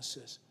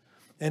promises.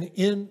 And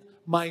in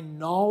my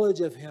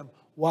knowledge of him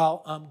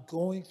while I'm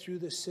going through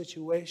this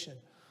situation.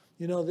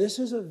 This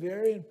is a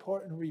very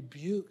important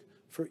rebuke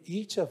for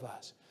each of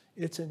us.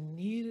 It's a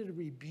needed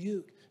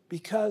rebuke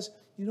because,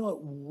 it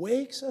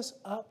wakes us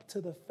up to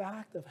the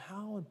fact of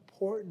how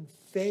important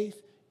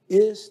faith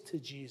is to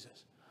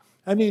Jesus.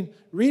 I mean,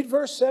 read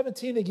verse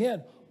 17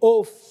 again.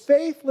 Oh,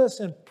 faithless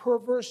and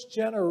perverse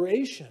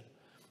generation.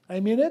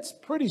 I mean, it's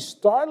pretty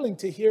startling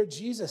to hear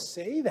Jesus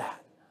say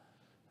that,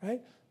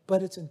 right?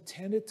 But it's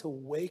intended to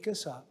wake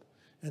us up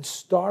and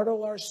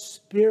startle our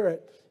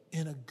spirit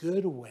in a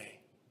good way.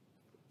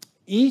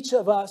 Each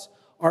of us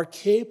are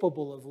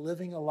capable of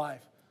living a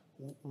life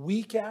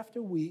week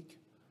after week,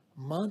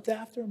 month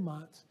after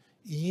month,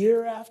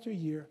 year after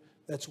year,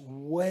 that's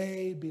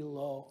way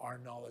below our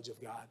knowledge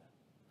of God,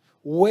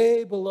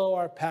 way below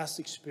our past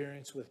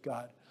experience with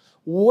God,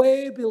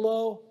 way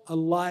below a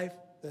life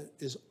that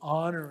is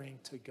honoring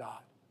to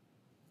God.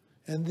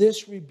 And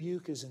this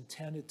rebuke is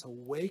intended to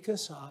wake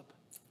us up.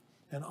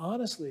 And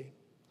honestly,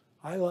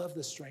 I love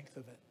the strength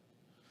of it.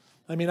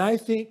 I mean, I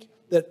think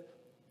that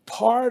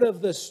part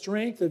of the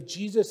strength of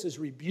Jesus'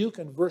 rebuke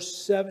in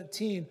verse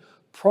 17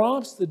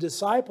 prompts the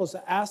disciples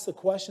to ask the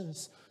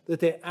questions that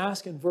they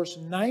ask in verse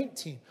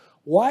 19.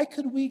 Why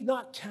could we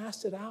not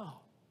cast it out?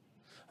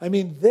 I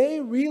mean,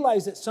 they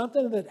realized that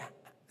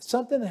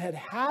something had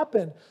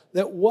happened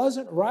that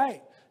wasn't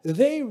right.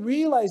 They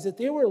realized that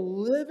they were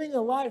living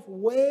a life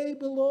way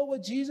below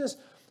what Jesus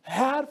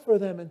had for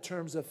them in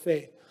terms of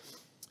faith.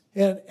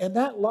 And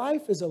that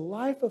life is a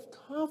life of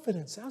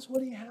confidence. That's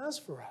what he has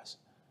for us.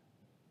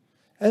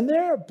 And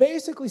they're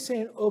basically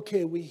saying,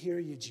 okay, we hear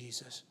you,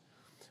 Jesus.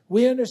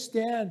 We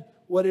understand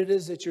what it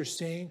is that you're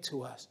saying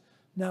to us.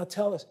 Now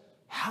tell us,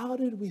 how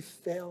did we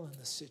fail in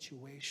this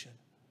situation?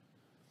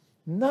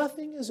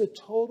 Nothing is a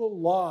total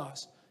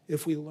loss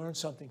if we learn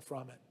something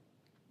from it.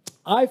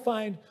 I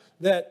find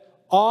that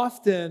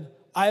often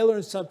I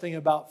learn something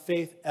about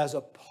faith as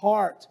a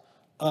part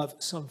of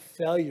some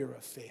failure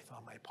of faith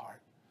on my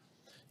part.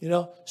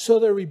 So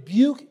the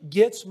rebuke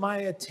gets my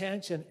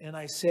attention and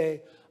I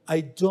say,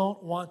 I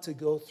don't want to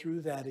go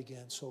through that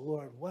again. So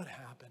Lord, what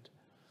happened?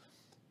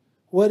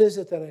 What is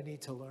it that I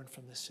need to learn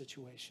from this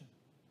situation?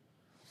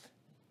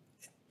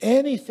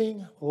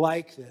 Anything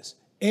like this,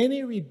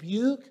 any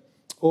rebuke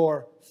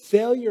or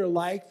failure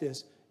like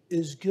this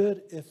is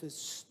good if it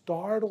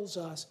startles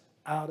us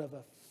out of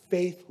a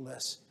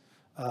faithless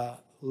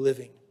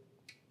living.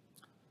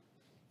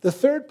 The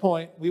third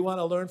point we want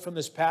to learn from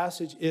this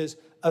passage is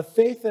a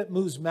faith that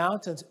moves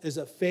mountains is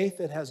a faith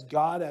that has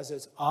God as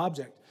its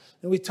object.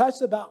 And we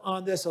touched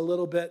on this a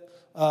little bit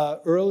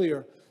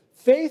earlier.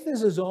 faith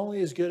is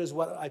only as good as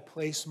what I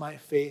place my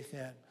faith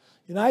in.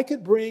 You know, I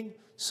could bring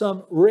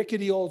some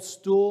rickety old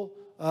stool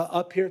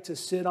up here to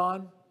sit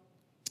on,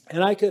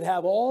 and I could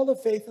have all the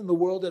faith in the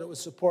world that it would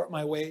support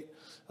my weight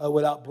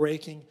without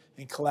breaking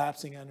and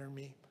collapsing under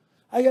me.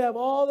 I could have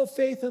all the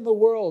faith in the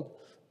world,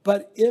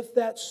 but if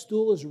that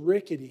stool is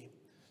rickety,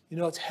 you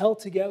know, it's held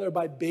together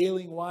by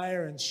baling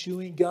wire and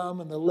chewing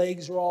gum, and the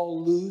legs are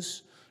all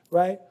loose,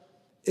 right?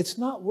 It's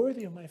not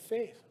worthy of my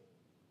faith.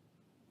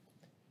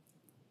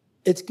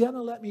 It's going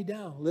to let me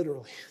down,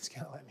 literally. It's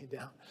going to let me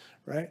down,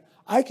 right?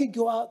 I could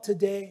go out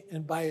today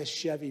and buy a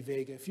Chevy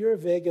Vega. If you're a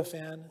Vega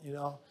fan, you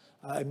know,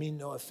 I mean,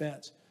 no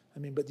offense. I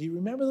mean, but do you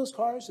remember those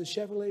cars, the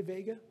Chevrolet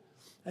Vega?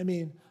 I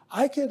mean,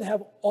 I could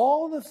have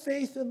all the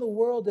faith in the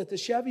world that the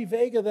Chevy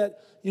Vega that,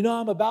 you know,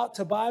 I'm about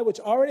to buy, which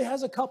already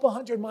has a couple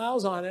hundred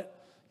miles on it,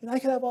 and I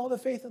could have all the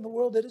faith in the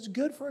world that it's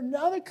good for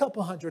another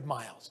couple hundred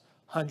miles,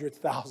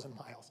 100,000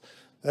 miles.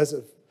 That's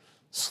a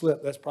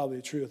slip. That's probably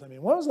the truth. I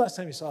mean, when was the last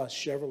time you saw a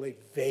Chevrolet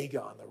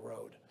Vega on the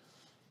road?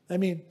 I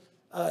mean,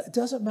 it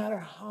doesn't matter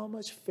how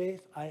much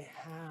faith I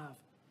have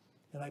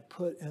and I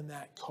put in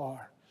that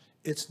car.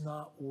 It's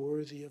not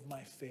worthy of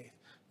my faith.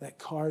 That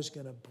car is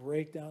going to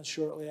break down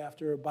shortly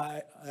after I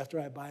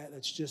buy it.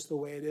 That's just the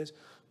way it is.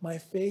 My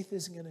faith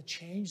isn't going to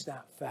change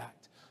that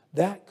fact.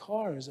 That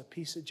car is a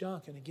piece of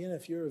junk. And again,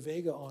 if you're a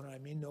Vega owner, I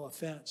mean no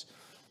offense.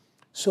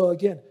 So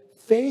again,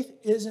 faith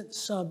isn't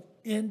some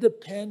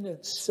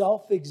independent,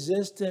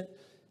 self-existent,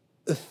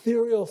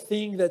 ethereal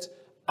thing that's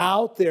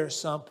out there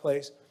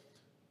someplace.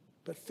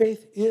 But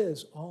faith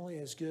is only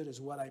as good as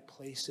what I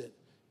place it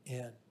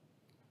in.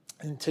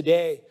 And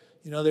today,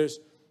 you know, there's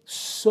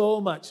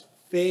so much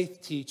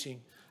faith teaching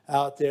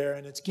out there,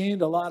 and it's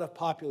gained a lot of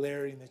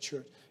popularity in the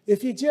church.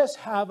 If you just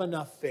have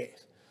enough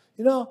faith,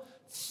 you know,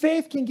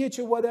 faith can get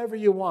you whatever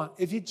you want.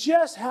 If you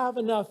just have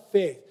enough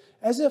faith,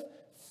 as if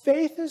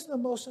faith is the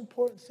most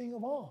important thing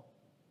of all.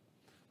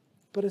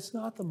 But it's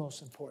not the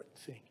most important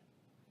thing.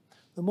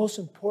 The most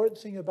important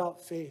thing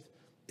about faith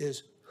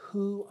is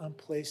who I'm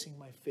placing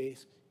my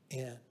faith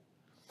in.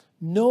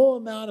 No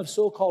amount of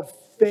so-called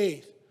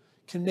faith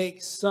can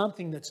make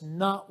something that's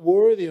not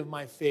worthy of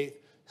my faith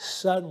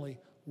suddenly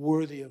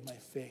worthy of my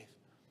faith.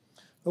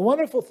 The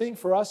wonderful thing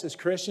for us as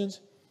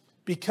Christians,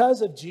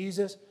 because of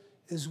Jesus,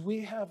 is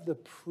we have the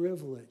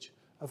privilege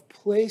of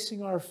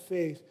placing our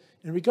faith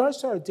in regards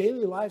to our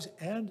daily lives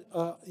and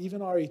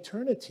even our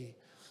eternity.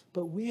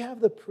 But we have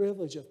the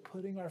privilege of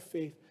putting our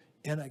faith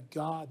in a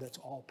God that's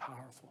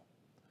all-powerful,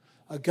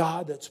 a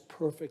God that's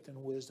perfect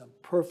in wisdom,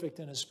 perfect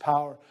in his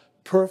power,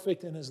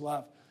 perfect in his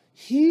love.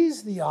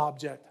 He's the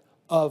object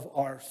of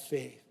our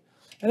faith.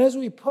 And as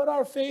we put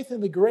our faith in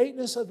the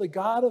greatness of the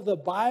God of the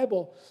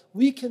Bible,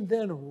 we can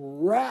then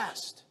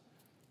rest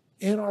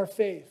in our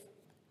faith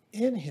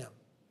in him.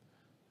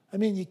 I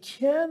mean, you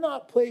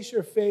cannot place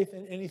your faith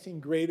in anything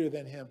greater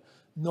than him,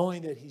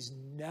 knowing that he's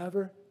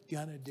never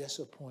going to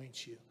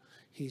disappoint you.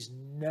 He's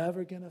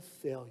never going to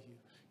fail you.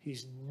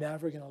 He's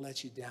never going to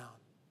let you down.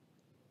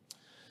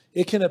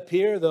 It can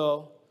appear,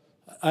 though,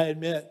 I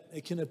admit,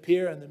 it can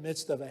appear in the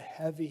midst of a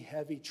heavy,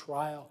 heavy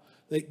trial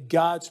that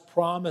God's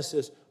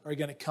promises are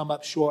going to come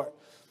up short.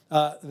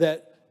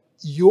 That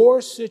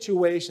your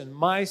situation,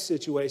 my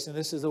situation,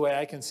 this is the way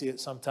I can see it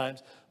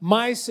sometimes,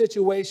 my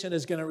situation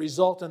is going to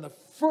result in the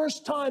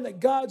first time that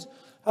God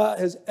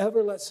has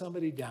ever let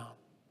somebody down.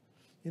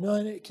 You know,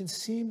 and it can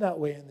seem that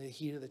way in the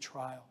heat of the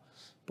trial.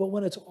 But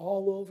when it's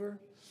all over,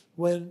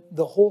 when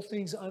the whole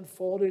thing's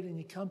unfolded and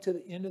you come to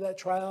the end of that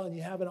trial and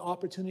you have an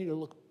opportunity to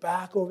look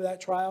back over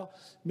that trial,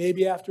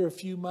 maybe after a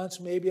few months,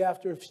 maybe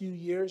after a few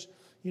years,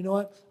 you know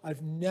what?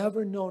 I've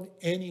never known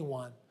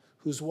anyone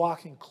who's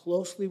walking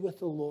closely with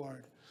the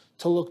Lord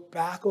to look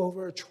back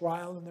over a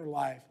trial in their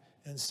life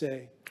and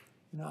say,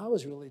 you know, I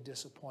was really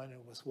disappointed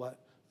with what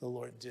the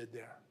Lord did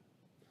there.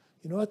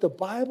 You know what? The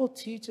Bible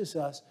teaches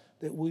us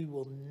that we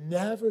will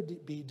never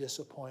be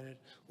disappointed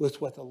with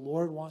what the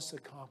Lord wants to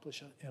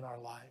accomplish in our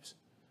lives.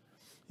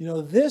 You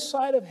know, this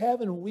side of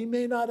heaven, we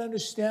may not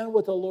understand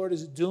what the Lord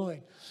is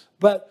doing.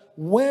 But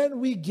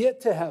when we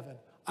get to heaven,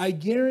 I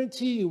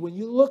guarantee you, when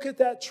you look at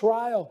that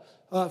trial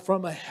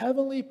from a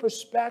heavenly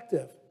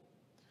perspective,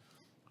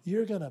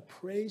 you're going to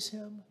praise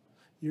him.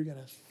 You're going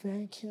to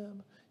thank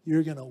him.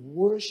 You're going to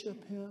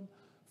worship him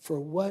for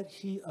what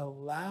he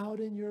allowed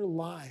in your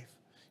life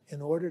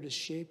in order to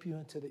shape you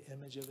into the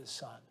image of his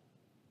Son.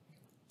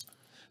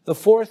 The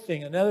fourth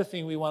thing, another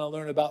thing we want to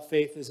learn about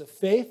faith, is a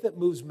faith that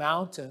moves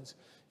mountains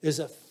is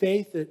a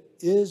faith that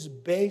is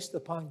based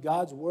upon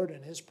God's word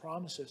and his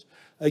promises.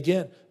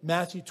 Again,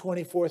 Matthew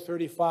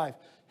 24:35,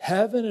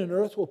 heaven and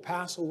earth will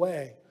pass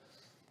away,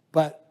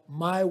 but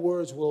my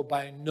words will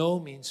by no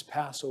means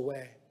pass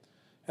away.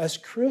 As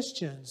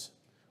Christians,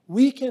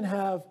 we can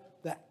have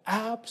the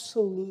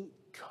absolute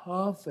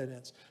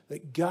confidence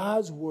that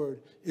God's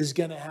word is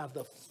going to have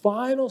the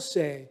final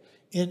say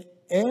in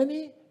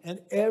any and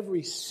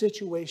every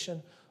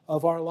situation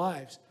of our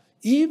lives.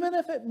 Even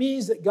if it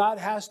means that God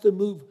has to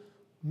move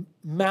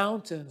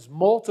mountains,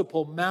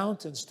 multiple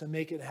mountains to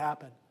make it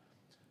happen.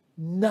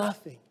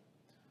 Nothing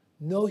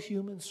no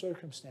human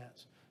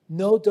circumstance,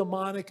 no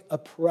demonic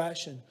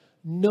oppression,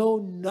 no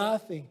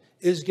nothing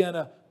is going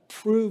to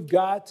prove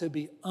God to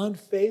be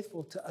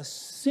unfaithful to a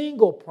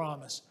single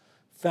promise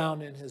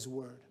found in his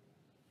word.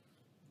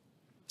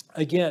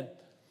 Again,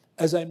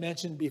 as I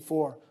mentioned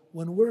before,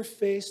 when we're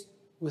faced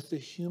with the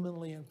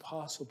humanly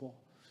impossible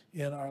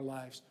in our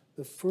lives,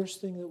 the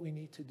first thing that we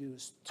need to do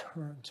is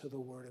turn to the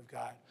Word of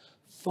God.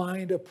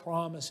 Find a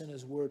promise in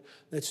his Word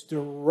that's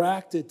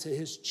directed to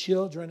his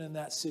children in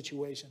that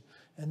situation,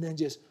 and then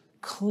just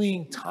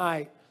cling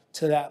tight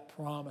to that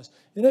promise.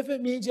 And if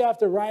it means you have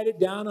to write it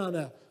down on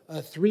a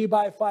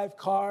 3x5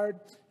 card,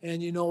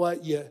 and you know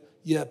what, you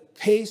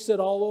paste it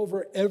all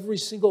over every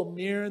single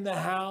mirror in the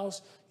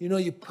house. You know,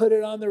 you put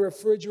it on the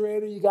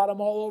refrigerator. You got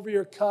them all over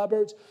your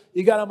cupboards.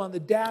 You got them on the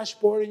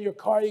dashboard in your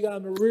car. You got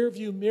them in the rear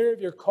view mirror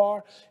of your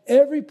car.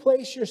 Every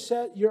place you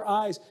set your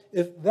eyes.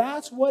 If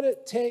that's what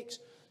it takes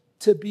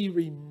to be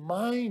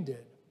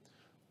reminded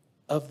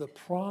of the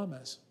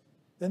promise,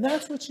 then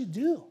that's what you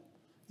do.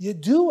 You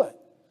do it.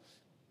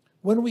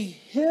 When we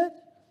hit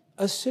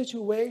a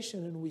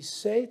situation and we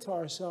say to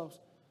ourselves,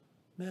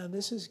 man,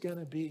 this is going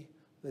to be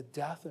the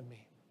death of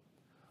me.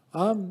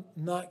 I'm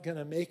not going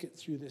to make it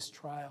through this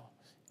trial.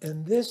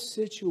 In this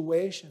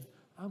situation,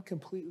 I'm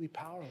completely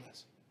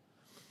powerless.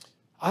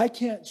 I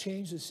can't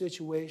change the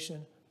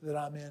situation that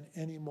I'm in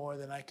any more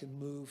than I can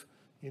move,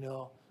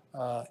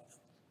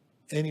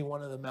 any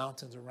one of the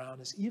mountains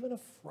around us, even a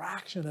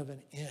fraction of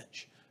an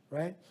inch,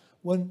 right?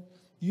 When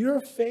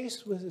you're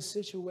faced with a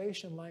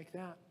situation like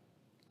that,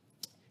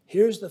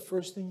 here's the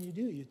first thing you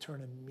do. You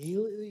turn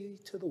immediately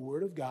to the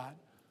Word of God.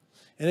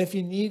 And if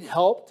you need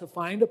help to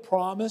find a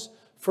promise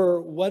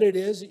for what it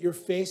is that you're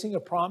facing, a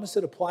promise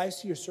that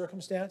applies to your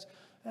circumstance,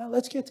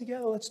 let's get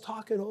together. Let's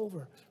talk it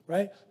over,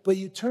 right? But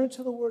you turn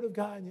to the Word of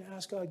God and you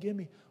ask God, give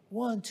me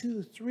 1,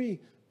 2, 3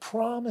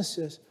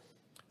 promises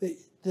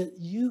that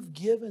you've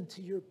given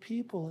to your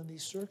people in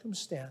these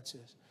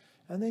circumstances.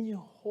 And then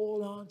you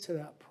hold on to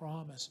that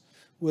promise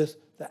with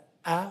the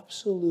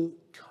absolute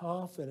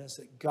confidence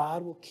that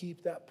God will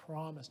keep that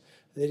promise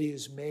that he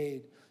has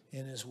made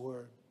in his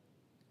Word.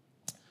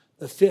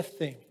 The fifth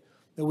thing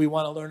that we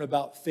want to learn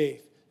about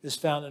faith is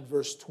found in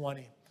verse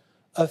 20.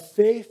 A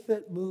faith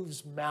that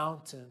moves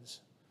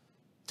mountains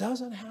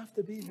doesn't have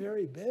to be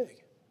very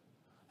big.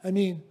 I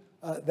mean,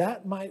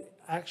 that might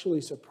actually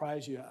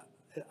surprise you.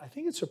 I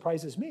think it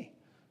surprises me,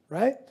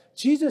 right?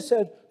 Jesus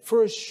said,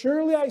 for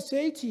surely I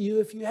say to you,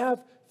 if you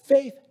have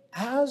faith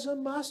as a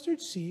mustard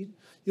seed,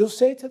 you'll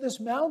say to this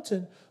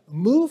mountain,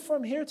 move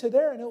from here to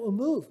there, and it will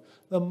move.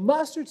 The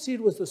mustard seed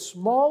was the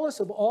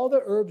smallest of all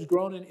the herbs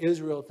grown in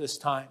Israel at this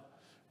time,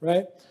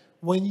 right?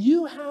 When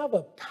you have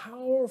a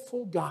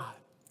powerful God,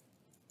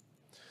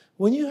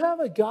 when you have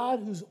a God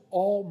who's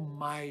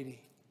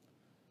almighty,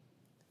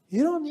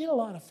 you don't need a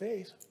lot of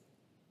faith.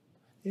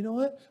 You know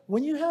what?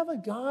 When you have a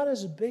God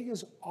as big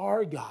as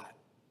our God,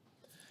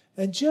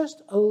 and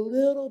just a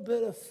little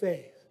bit of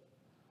faith,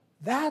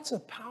 that's a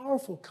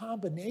powerful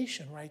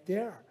combination right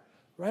there,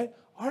 right?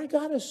 Our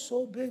God is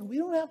so big, we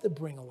don't have to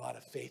bring a lot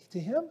of faith to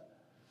him,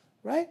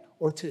 right?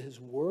 Or to his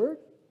word,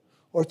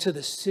 or to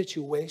the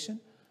situation.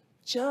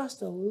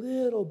 Just a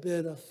little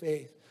bit of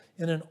faith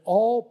in an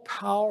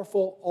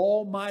all-powerful,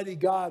 almighty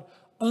God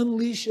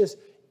unleashes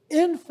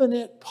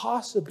infinite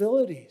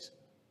possibilities.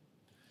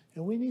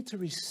 And we need to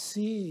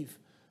receive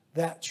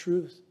that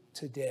truth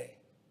today.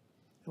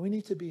 And we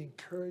need to be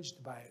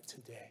encouraged by it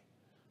today,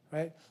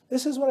 right?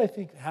 This is what I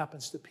think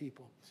happens to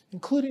people,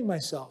 including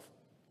myself.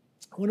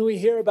 When we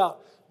hear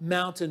about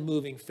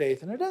mountain-moving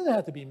faith, and it doesn't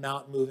have to be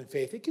mountain-moving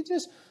faith. It could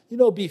just,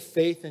 be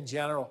faith in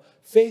general.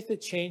 Faith that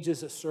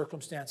changes a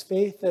circumstance.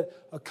 Faith that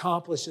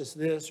accomplishes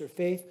this, or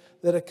faith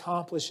that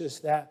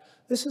accomplishes that.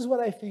 This is what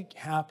I think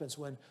happens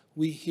when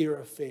we hear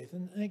of faith.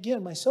 And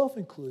again, myself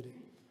included.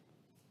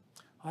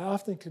 I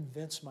often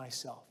convince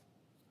myself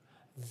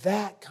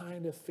that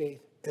kind of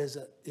faith is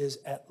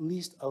at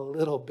least a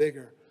little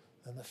bigger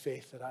than the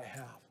faith that I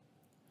have,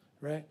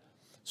 right?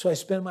 So I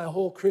spend my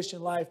whole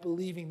Christian life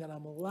believing that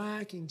I'm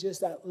lacking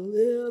just that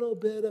little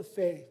bit of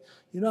faith.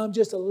 I'm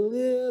just a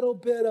little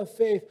bit of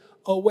faith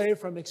away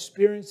from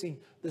experiencing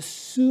the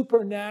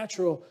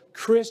supernatural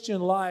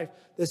Christian life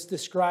that's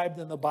described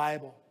in the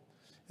Bible.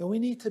 And we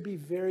need to be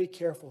very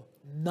careful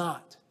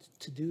not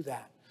to do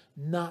that,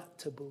 not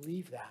to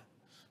believe that,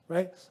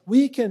 right?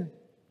 We can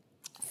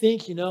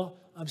think,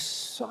 I'm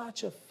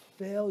such a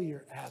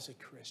failure as a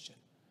Christian.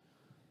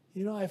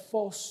 I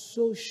fall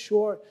so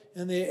short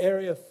in the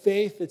area of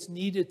faith that's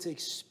needed to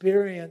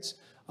experience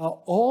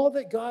all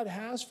that God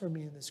has for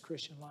me in this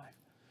Christian life.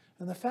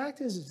 And the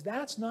fact is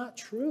that's not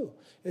true.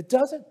 It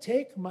doesn't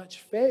take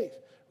much faith,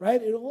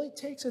 right? It only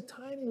takes a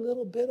tiny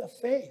little bit of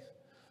faith,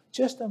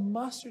 just a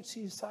mustard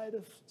seed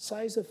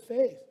size of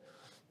faith.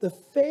 The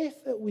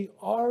faith that we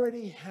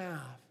already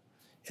have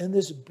in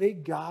this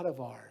big God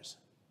of ours,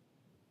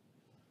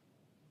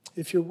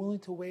 if you're willing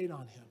to wait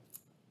on him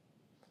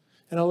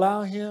and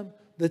allow him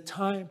the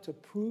time to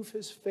prove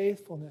his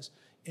faithfulness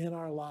in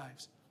our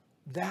lives,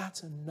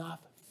 that's enough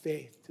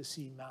faith to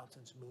see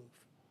mountains move.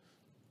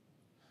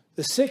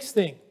 The sixth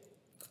thing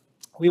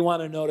we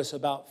want to notice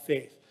about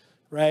faith,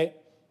 right,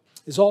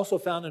 is also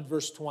found in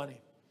verse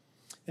 20.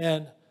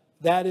 And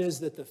that is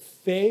that the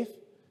faith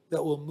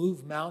that will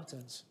move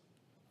mountains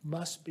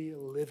must be a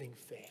living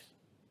faith.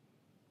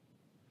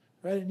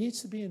 Right? It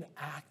needs to be an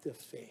active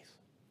faith.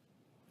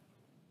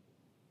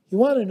 You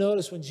want to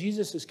notice when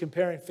Jesus is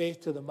comparing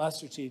faith to the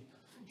mustard seed,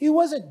 he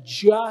wasn't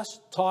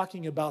just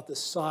talking about the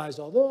size,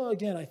 although,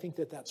 again, I think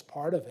that that's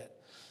part of it.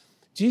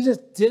 Jesus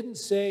didn't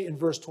say in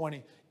verse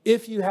 20,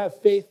 if you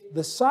have faith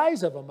the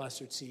size of a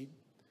mustard seed.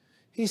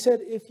 He said,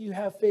 if you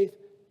have faith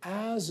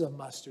as a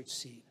mustard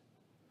seed.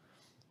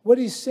 What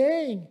he's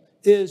saying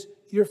is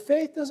your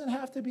faith doesn't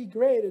have to be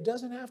great. It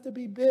doesn't have to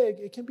be big.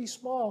 It can be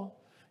small.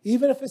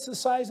 Even if it's the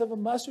size of a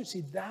mustard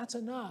seed, that's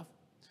enough.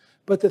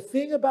 But the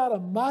thing about a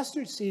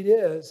mustard seed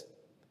is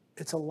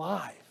it's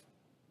alive,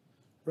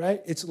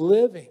 right? It's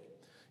living.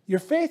 Your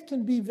faith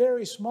can be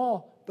very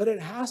small, but it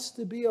has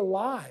to be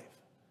alive,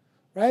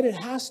 right? It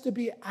has to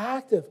be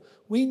active.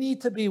 We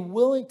need to be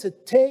willing to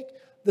take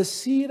the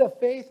seed of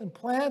faith and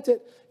plant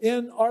it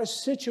in our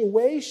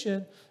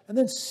situation and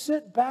then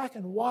sit back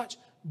and watch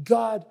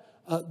God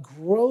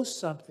grow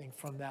something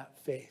from that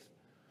faith,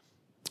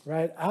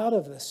 right, out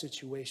of the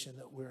situation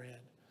that we're in.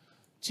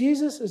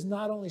 Jesus is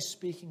not only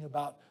speaking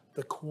about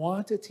the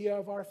quantity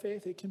of our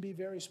faith, it can be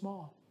very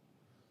small,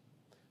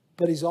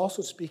 but he's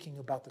also speaking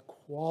about the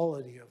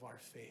quality of our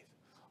faith.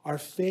 Our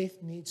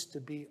faith needs to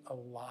be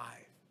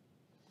alive.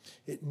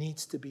 It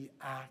needs to be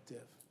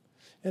active.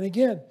 And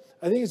again,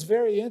 I think it's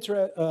very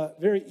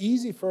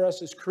easy for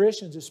us as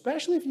Christians,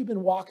 especially if you've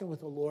been walking with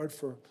the Lord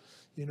for,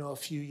 a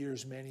few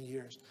years, many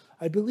years.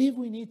 I believe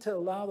we need to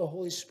allow the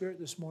Holy Spirit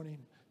this morning,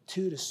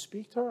 too, to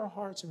speak to our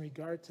hearts in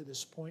regard to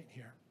this point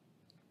here.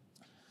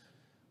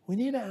 We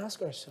need to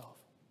ask ourselves,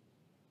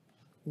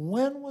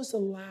 when was the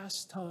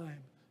last time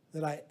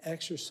that I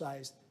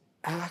exercised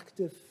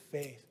active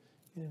faith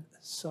in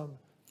some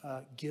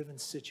given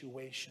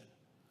situation?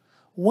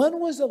 When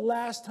was the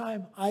last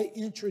time I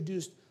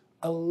introduced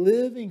a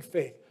living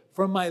faith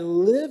from my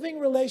living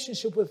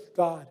relationship with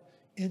God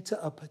into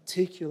a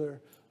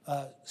particular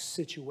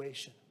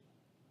situation?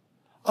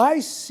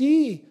 I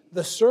see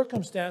the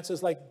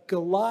circumstances like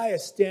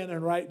Goliath standing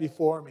right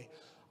before me.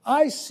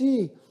 I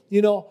see,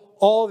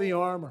 all the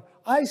armor.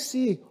 I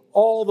see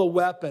all the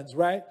weapons,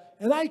 right?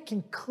 And I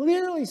can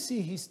clearly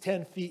see he's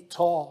 10 feet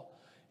tall.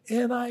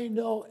 And I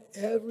know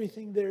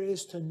everything there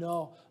is to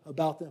know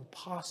about the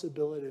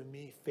impossibility of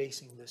me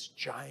facing this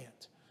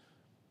giant,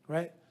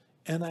 right?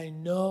 And I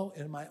know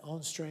in my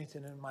own strength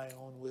and in my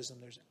own wisdom,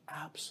 there's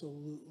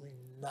absolutely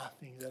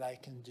nothing that I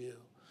can do,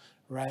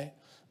 right?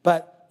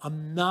 But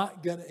I'm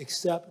not going to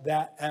accept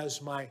that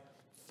as my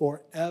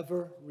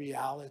forever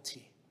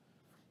reality,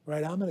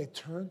 right? I'm going to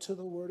turn to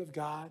the Word of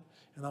God,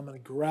 and I'm going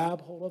to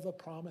grab hold of the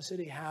promise that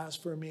He has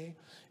for me,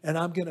 and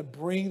I'm going to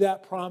bring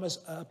that promise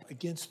up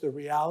against the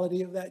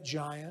reality of that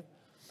giant,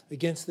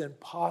 against the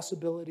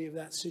impossibility of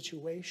that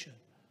situation.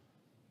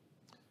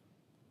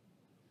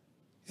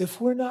 If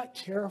we're not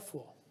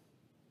careful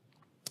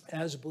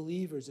as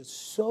believers, it's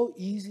so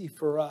easy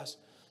for us,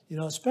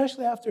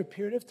 especially after a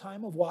period of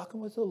time of walking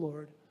with the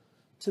Lord,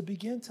 to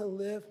begin to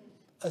live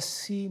a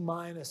C-,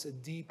 a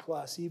D+,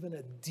 even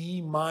a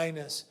D-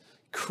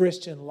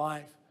 Christian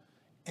life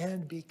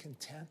and be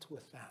content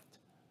with that.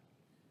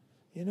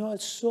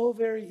 It's so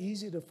very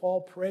easy to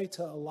fall prey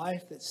to a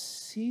life that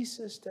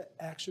ceases to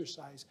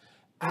exercise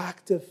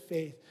active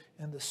faith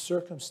in the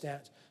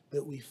circumstance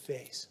that we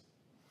face.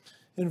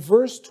 In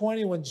verse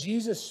 20, when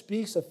Jesus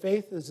speaks of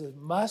faith as a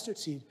mustard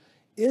seed,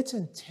 it's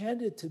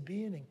intended to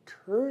be an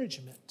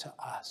encouragement to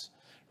us,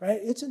 right?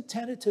 It's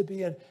intended to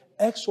be an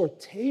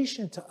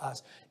exhortation to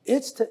us.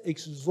 It's to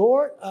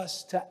exhort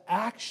us to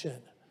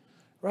action,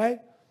 right?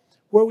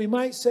 Where we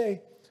might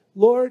say,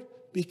 Lord,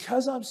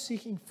 because I'm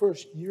seeking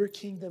first your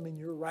kingdom and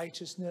your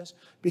righteousness,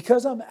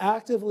 because I'm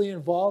actively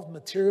involved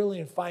materially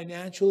and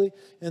financially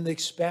in the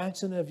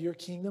expansion of your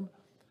kingdom,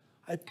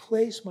 I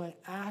place my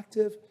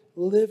active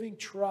living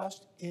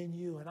trust in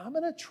you. And I'm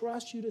going to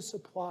trust you to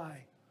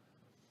supply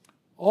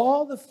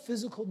all the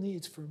physical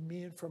needs for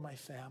me and for my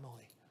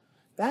family.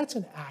 That's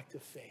an act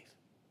of faith.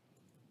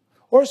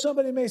 Or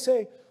somebody may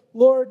say,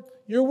 Lord,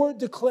 your word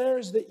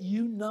declares that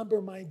you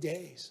number my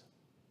days.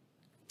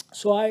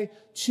 So I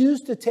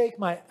choose to take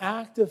my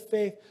act of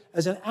faith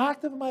as an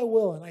act of my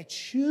will, and I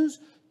choose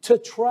to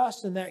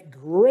trust in that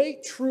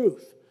great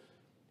truth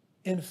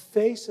in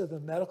face of the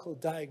medical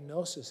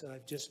diagnosis that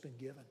I've just been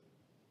given.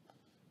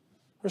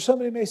 Or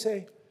somebody may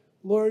say,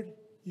 Lord,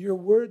 your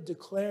word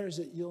declares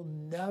that you'll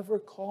never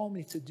call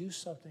me to do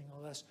something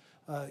unless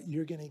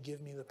you're going to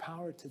give me the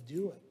power to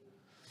do it.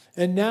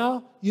 And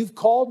now you've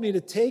called me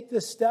to take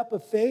this step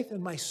of faith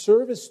in my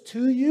service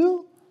to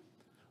you.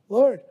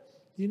 Lord,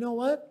 you know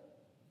what?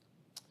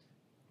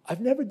 I've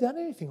never done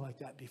anything like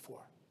that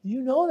before.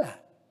 You know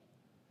that.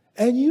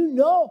 And you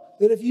know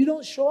that if you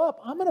don't show up,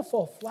 I'm going to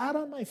fall flat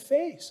on my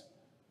face.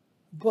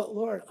 But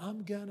Lord,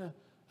 I'm going to,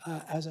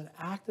 as an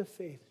act of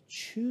faith,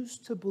 choose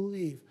to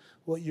believe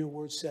what your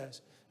word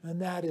says.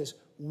 And that is,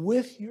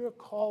 with your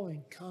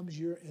calling comes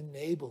your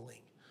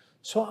enabling.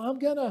 So I'm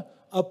going to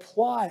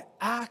apply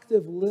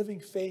active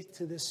living faith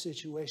to this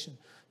situation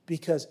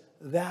because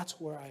that's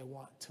where I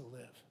want to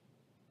live.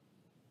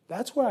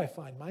 That's where I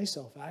find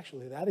myself,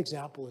 actually. That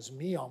example is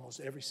me almost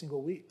every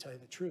single week, to tell you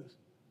the truth.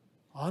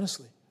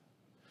 Honestly.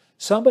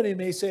 Somebody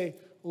may say,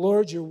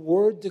 Lord, your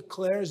word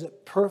declares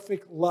that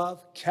perfect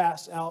love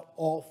casts out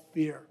all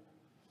fear.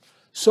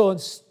 So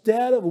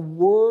instead of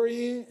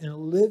worrying and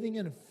living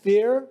in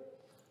fear,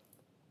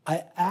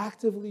 I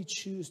actively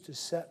choose to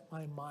set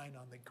my mind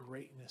on the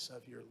greatness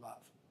of your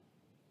love.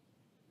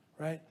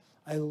 Right?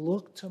 I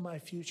look to my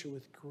future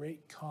with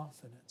great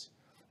confidence,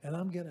 and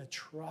I'm going to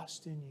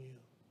trust in you.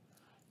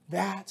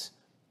 That's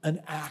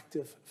an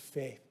active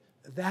faith.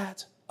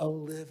 That's a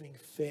living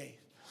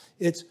faith.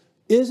 It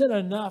isn't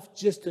enough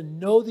just to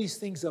know these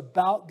things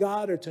about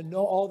God or to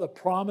know all the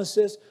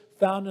promises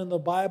found in the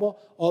Bible,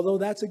 although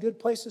that's a good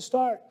place to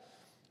start.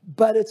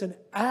 But it's an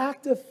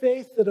active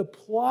faith that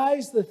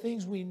applies the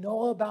things we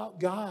know about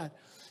God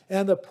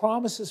and the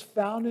promises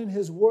found in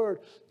His Word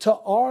to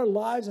our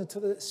lives and to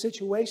the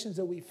situations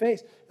that we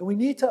face. And we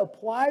need to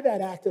apply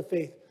that active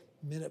faith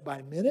minute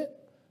by minute,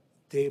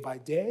 day by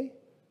day,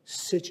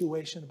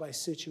 situation by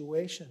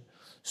situation,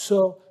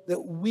 so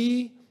that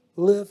we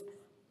live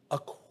a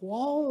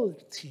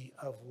quality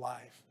of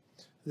life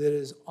that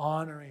is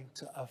honoring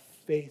to a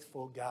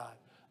faithful God,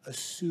 a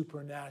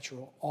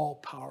supernatural,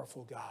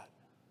 all-powerful God.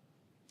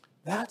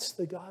 That's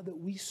the God that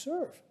we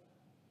serve.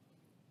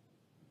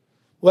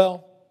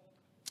 Well,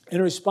 in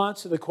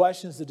response to the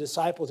questions the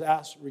disciples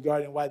asked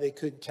regarding why they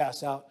couldn't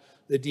cast out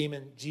the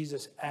demon,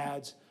 Jesus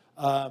adds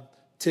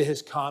to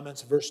his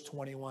comments, verse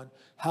 21,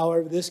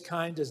 however, this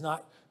kind does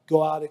not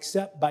go out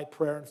except by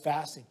prayer and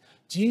fasting.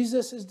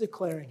 Jesus is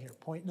declaring here,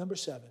 point number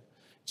 7,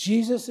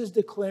 Jesus is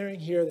declaring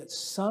here that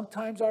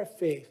sometimes our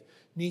faith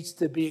needs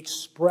to be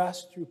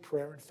expressed through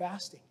prayer and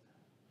fasting.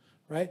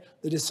 Right?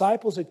 The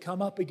disciples had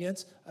come up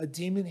against a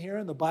demon here,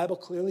 and the Bible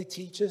clearly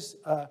teaches,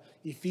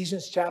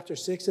 Ephesians chapter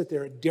 6, that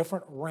there are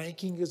different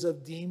rankings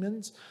of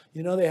demons.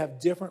 You know, they have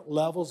different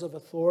levels of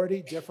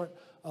authority, different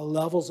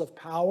levels of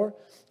power.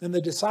 And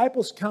the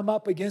disciples come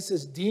up against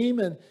this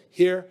demon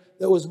here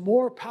that was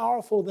more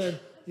powerful than,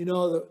 you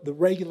know, the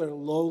regular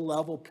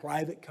low-level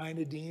private kind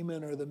of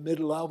demon or the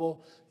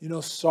mid-level, you know,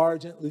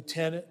 sergeant,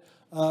 lieutenant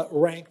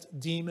ranked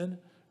demon,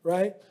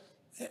 right?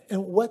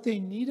 And what they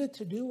needed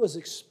to do was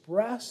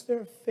express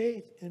their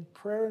faith in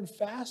prayer and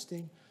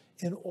fasting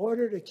in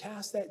order to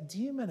cast that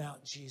demon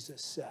out,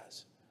 Jesus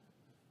says.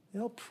 You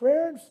know,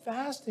 prayer and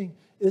fasting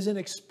is an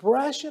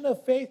expression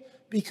of faith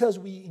because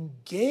we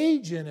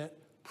engage in it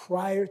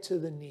prior to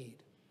the need.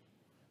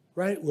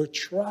 Right? We're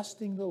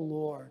trusting the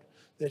Lord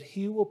that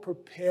He will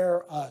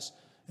prepare us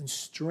and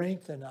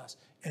strengthen us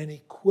and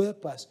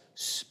equip us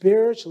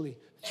spiritually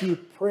through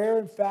prayer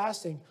and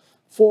fasting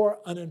for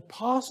an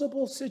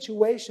impossible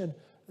situation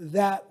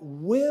that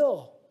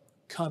will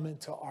come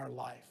into our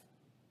life.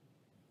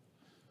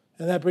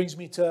 And that brings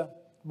me to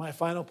my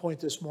final point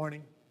this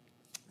morning,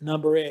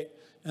 number 8,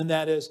 and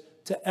that is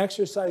to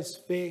exercise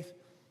faith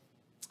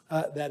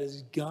that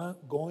is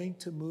going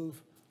to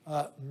move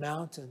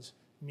mountains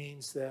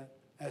means that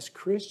as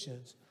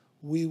Christians,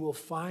 we will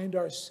find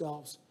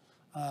ourselves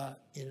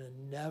in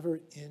a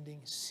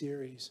never-ending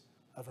series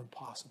of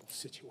impossible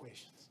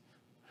situations.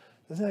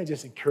 Doesn't that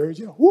just encourage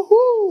you?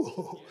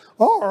 Woohoo!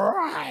 All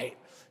right.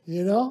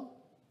 You know?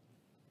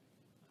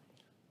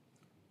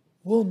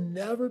 We'll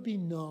never be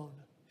known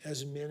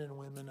as men and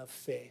women of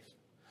faith.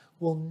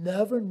 We'll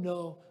never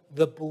know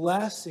the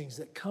blessings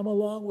that come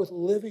along with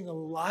living a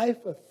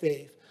life of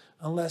faith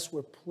unless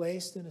we're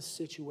placed in a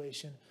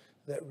situation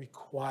that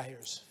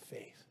requires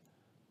faith.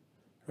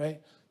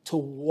 Right? To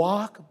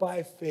walk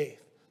by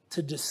faith,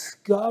 to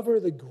discover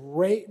the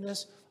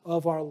greatness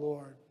of our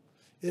Lord.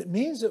 It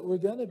means that we're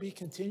going to be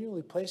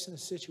continually placed in a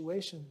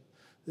situation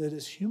that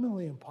is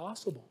humanly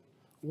impossible,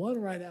 one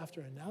right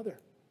after another.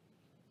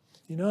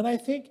 You know, and I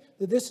think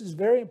that this is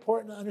very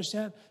important to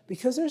understand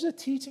because there's a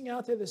teaching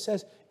out there that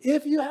says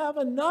if you have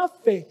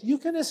enough faith, you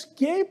can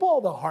escape all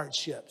the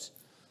hardships.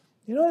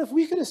 You know, if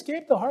we could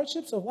escape the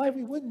hardships of life,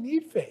 we wouldn't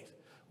need faith.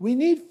 We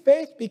need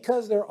faith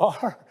because there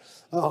are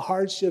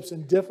hardships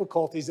and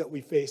difficulties that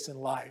we face in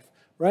life,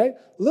 right?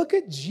 Look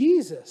at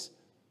Jesus.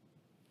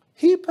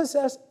 He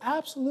possessed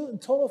absolute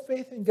and total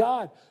faith in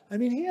God. I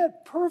mean, he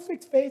had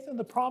perfect faith in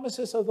the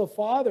promises of the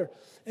Father.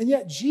 And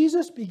yet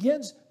Jesus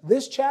begins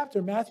this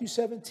chapter, Matthew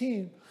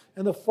 17,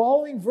 and the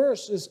following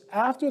verse is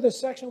after the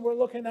section we're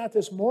looking at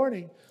this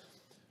morning,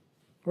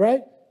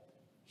 right?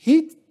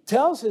 He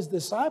tells his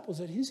disciples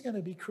that he's going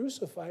to be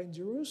crucified in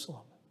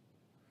Jerusalem.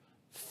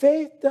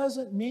 Faith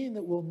doesn't mean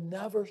that we'll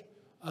never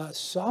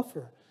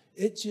suffer.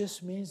 It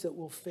just means that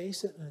we'll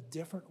face it in a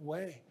different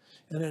way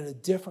and in a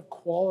different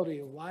quality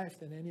of life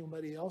than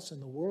anybody else in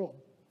the world,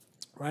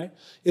 right?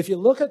 If you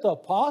look at the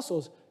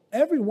apostles,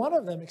 every one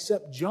of them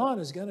except John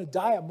is going to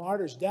die a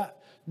martyr's death,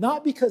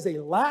 not because they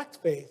lacked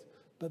faith,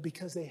 but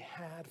because they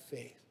had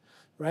faith,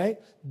 right?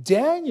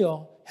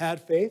 Daniel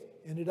had faith,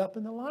 ended up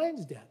in the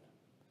lion's den.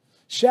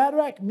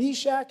 Shadrach,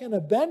 Meshach, and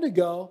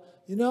Abednego,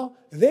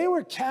 they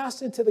were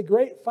cast into the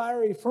great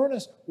fiery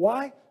furnace.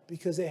 Why?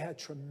 Because they had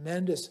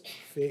tremendous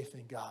faith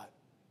in God.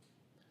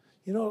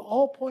 It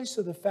all points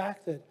to the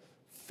fact that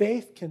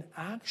faith can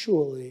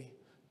actually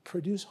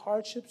produce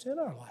hardships in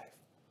our life.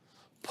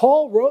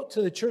 Paul wrote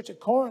to the church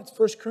at Corinth,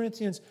 1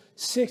 Corinthians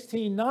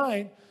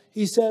 16:9,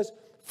 he says,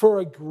 "For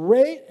a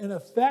great and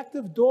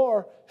effective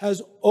door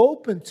has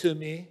opened to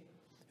me,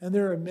 and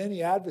there are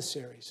many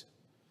adversaries."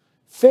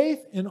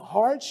 Faith in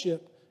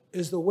hardship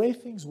is the way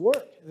things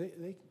work.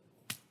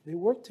 They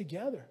work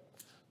together.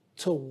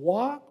 To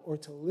walk or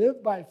to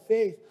live by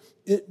faith,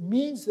 it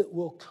means that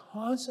we'll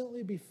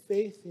constantly be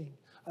facing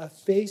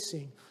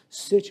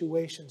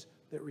situations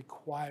that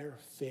require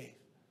faith.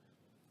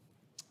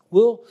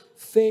 We'll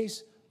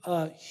face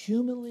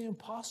humanly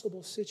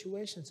impossible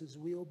situations as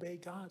we obey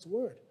God's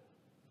word.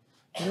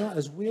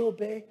 As we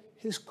obey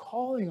his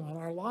calling on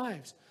our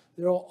lives,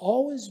 there will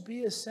always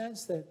be a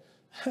sense that,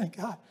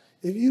 God,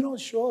 if you don't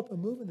show up and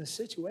move in the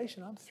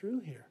situation, I'm through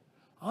here.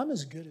 I'm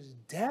as good as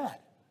dead.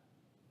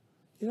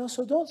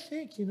 So don't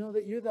think,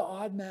 that you're the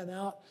odd man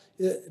out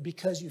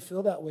because you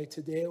feel that way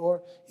today.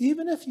 Or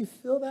even if you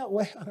feel that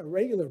way on a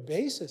regular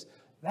basis,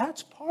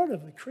 that's part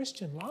of the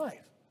Christian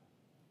life.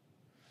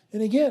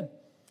 And again,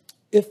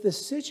 if the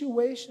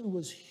situation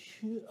was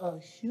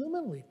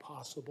humanly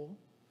possible,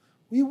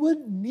 we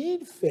wouldn't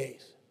need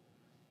faith.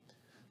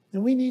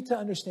 And we need to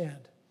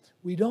understand,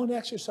 we don't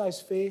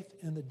exercise faith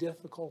in the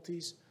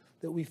difficulties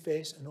that we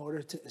face in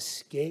order to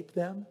escape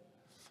them,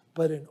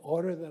 but in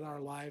order that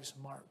our lives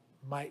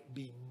might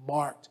be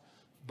marked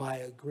by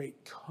a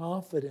great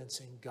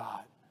confidence in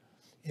God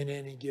in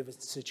any given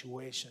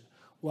situation,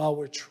 while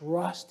we're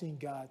trusting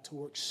God to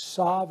work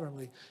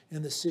sovereignly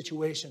in the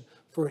situation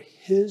for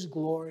his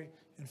glory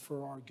and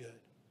for our good.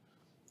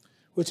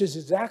 Which is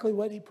exactly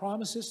what he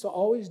promises to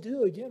always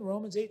do. Again,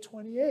 Romans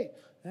 8:28.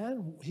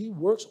 And he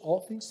works all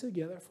things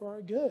together for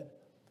our good.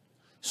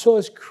 So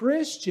as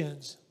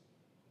Christians,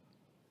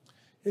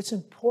 it's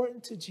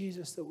important to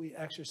Jesus that we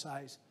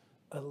exercise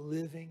a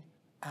living,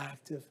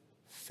 active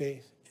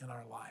faith in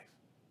our life.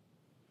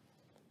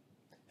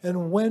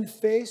 And when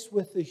faced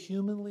with the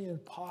humanly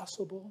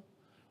impossible,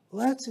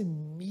 let's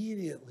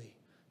immediately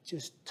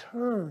just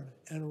turn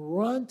and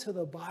run to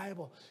the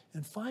Bible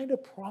and find a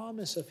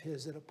promise of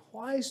his that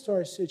applies to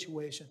our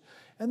situation.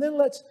 And then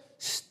let's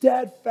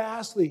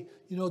steadfastly,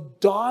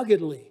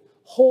 doggedly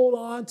hold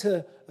on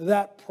to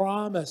that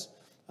promise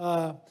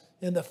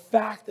and the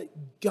fact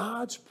that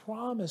God's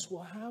promise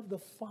will have the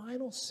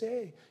final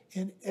say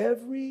in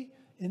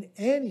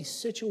any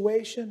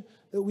situation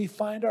that we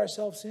find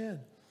ourselves in.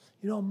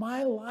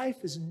 My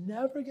life is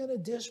never going to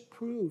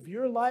disprove.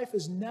 Your life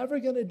is never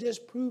going to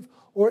disprove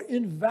or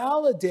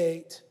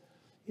invalidate,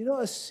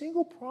 a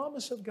single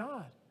promise of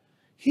God.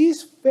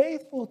 He's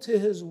faithful to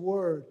his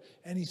word,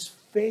 and he's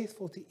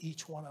faithful to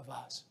each one of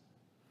us.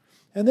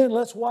 And then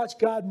let's watch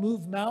God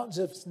move mountains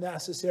if it's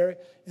necessary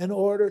in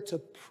order to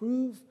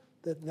prove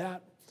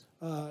that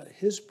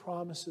his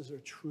promises are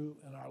true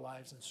in our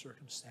lives and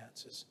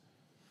circumstances.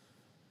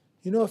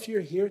 If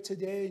you're here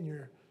today and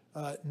you're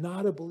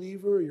not a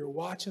believer, or you're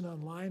watching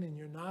online and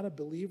you're not a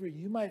believer,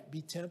 you might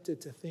be tempted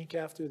to think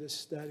after this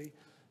study,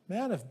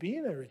 man, if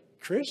being a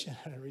Christian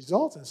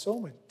results in so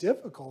much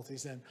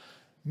difficulties, then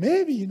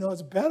maybe,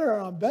 I'm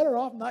better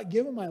off not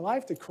giving my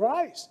life to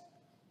Christ.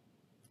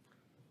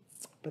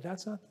 But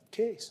that's not the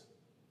case.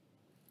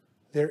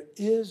 There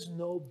is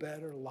no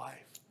better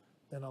life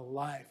than a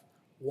life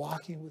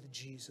walking with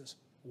Jesus,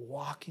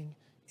 walking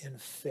in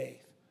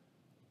faith.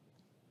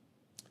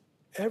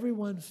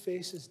 Everyone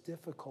faces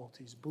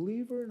difficulties,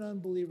 believer and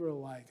unbeliever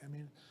alike.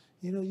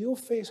 You'll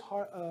face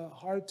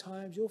hard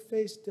times. You'll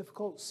face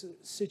difficult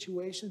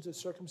situations and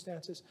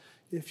circumstances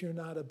if you're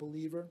not a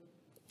believer.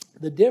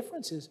 The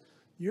difference is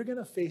you're going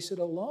to face it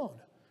alone,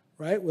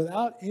 right?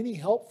 Without any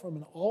help from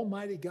an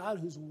almighty God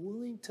who's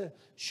willing to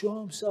show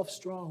himself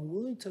strong,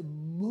 willing to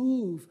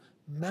move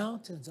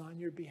mountains on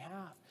your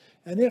behalf.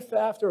 And if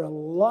after a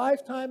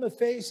lifetime of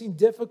facing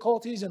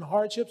difficulties and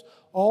hardships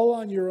all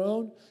on your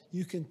own,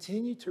 you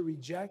continue to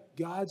reject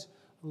God's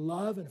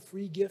love and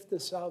free gift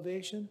of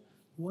salvation,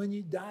 when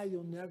you die,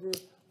 you'll never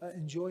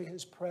enjoy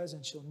his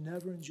presence. You'll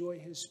never enjoy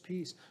his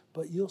peace.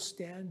 But you'll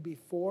stand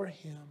before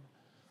him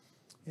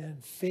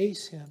and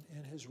face him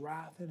in his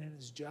wrath and in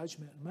his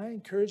judgment. My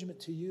encouragement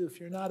to you, if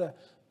you're not a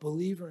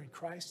believer in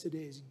Christ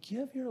today, is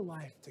give your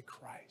life to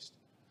Christ.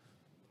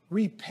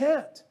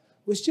 Repent,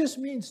 which just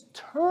means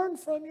turn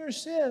from your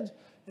sins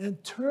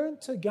and turn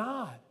to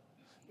God.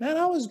 Man,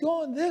 I was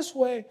going this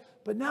way,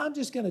 but now I'm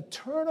just going to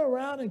turn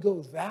around and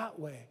go that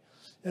way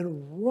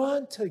and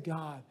run to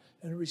God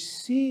and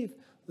receive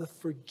the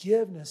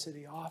forgiveness that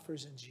he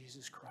offers in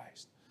Jesus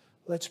Christ.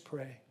 Let's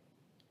pray.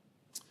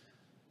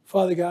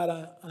 Father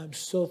God, I'm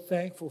so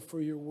thankful for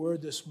your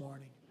word this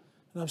morning.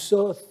 And I'm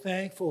so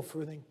thankful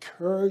for the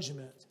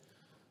encouragement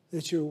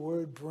that your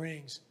word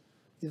brings,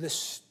 the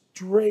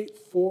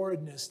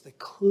straightforwardness, the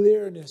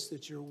clearness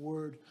that your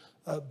word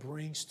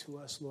brings to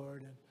us,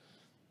 Lord. And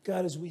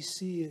God, as we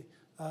see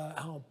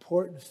how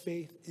important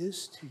faith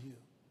is to you.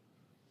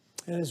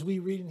 And as we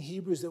read in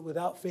Hebrews that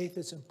without faith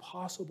it's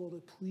impossible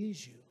to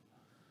please you.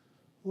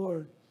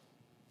 Lord,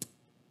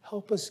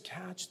 help us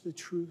catch the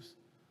truth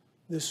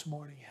this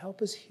morning.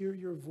 Help us hear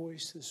your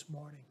voice this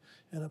morning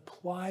and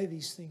apply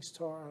these things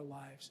to our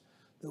lives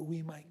that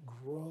we might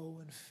grow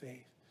in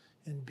faith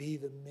and be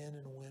the men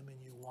and women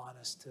you want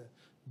us to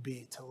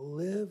be, to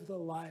live the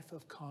life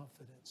of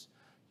confidence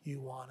you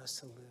want us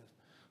to live.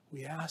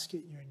 We ask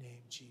it in your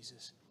name,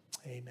 Jesus.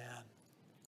 Amen.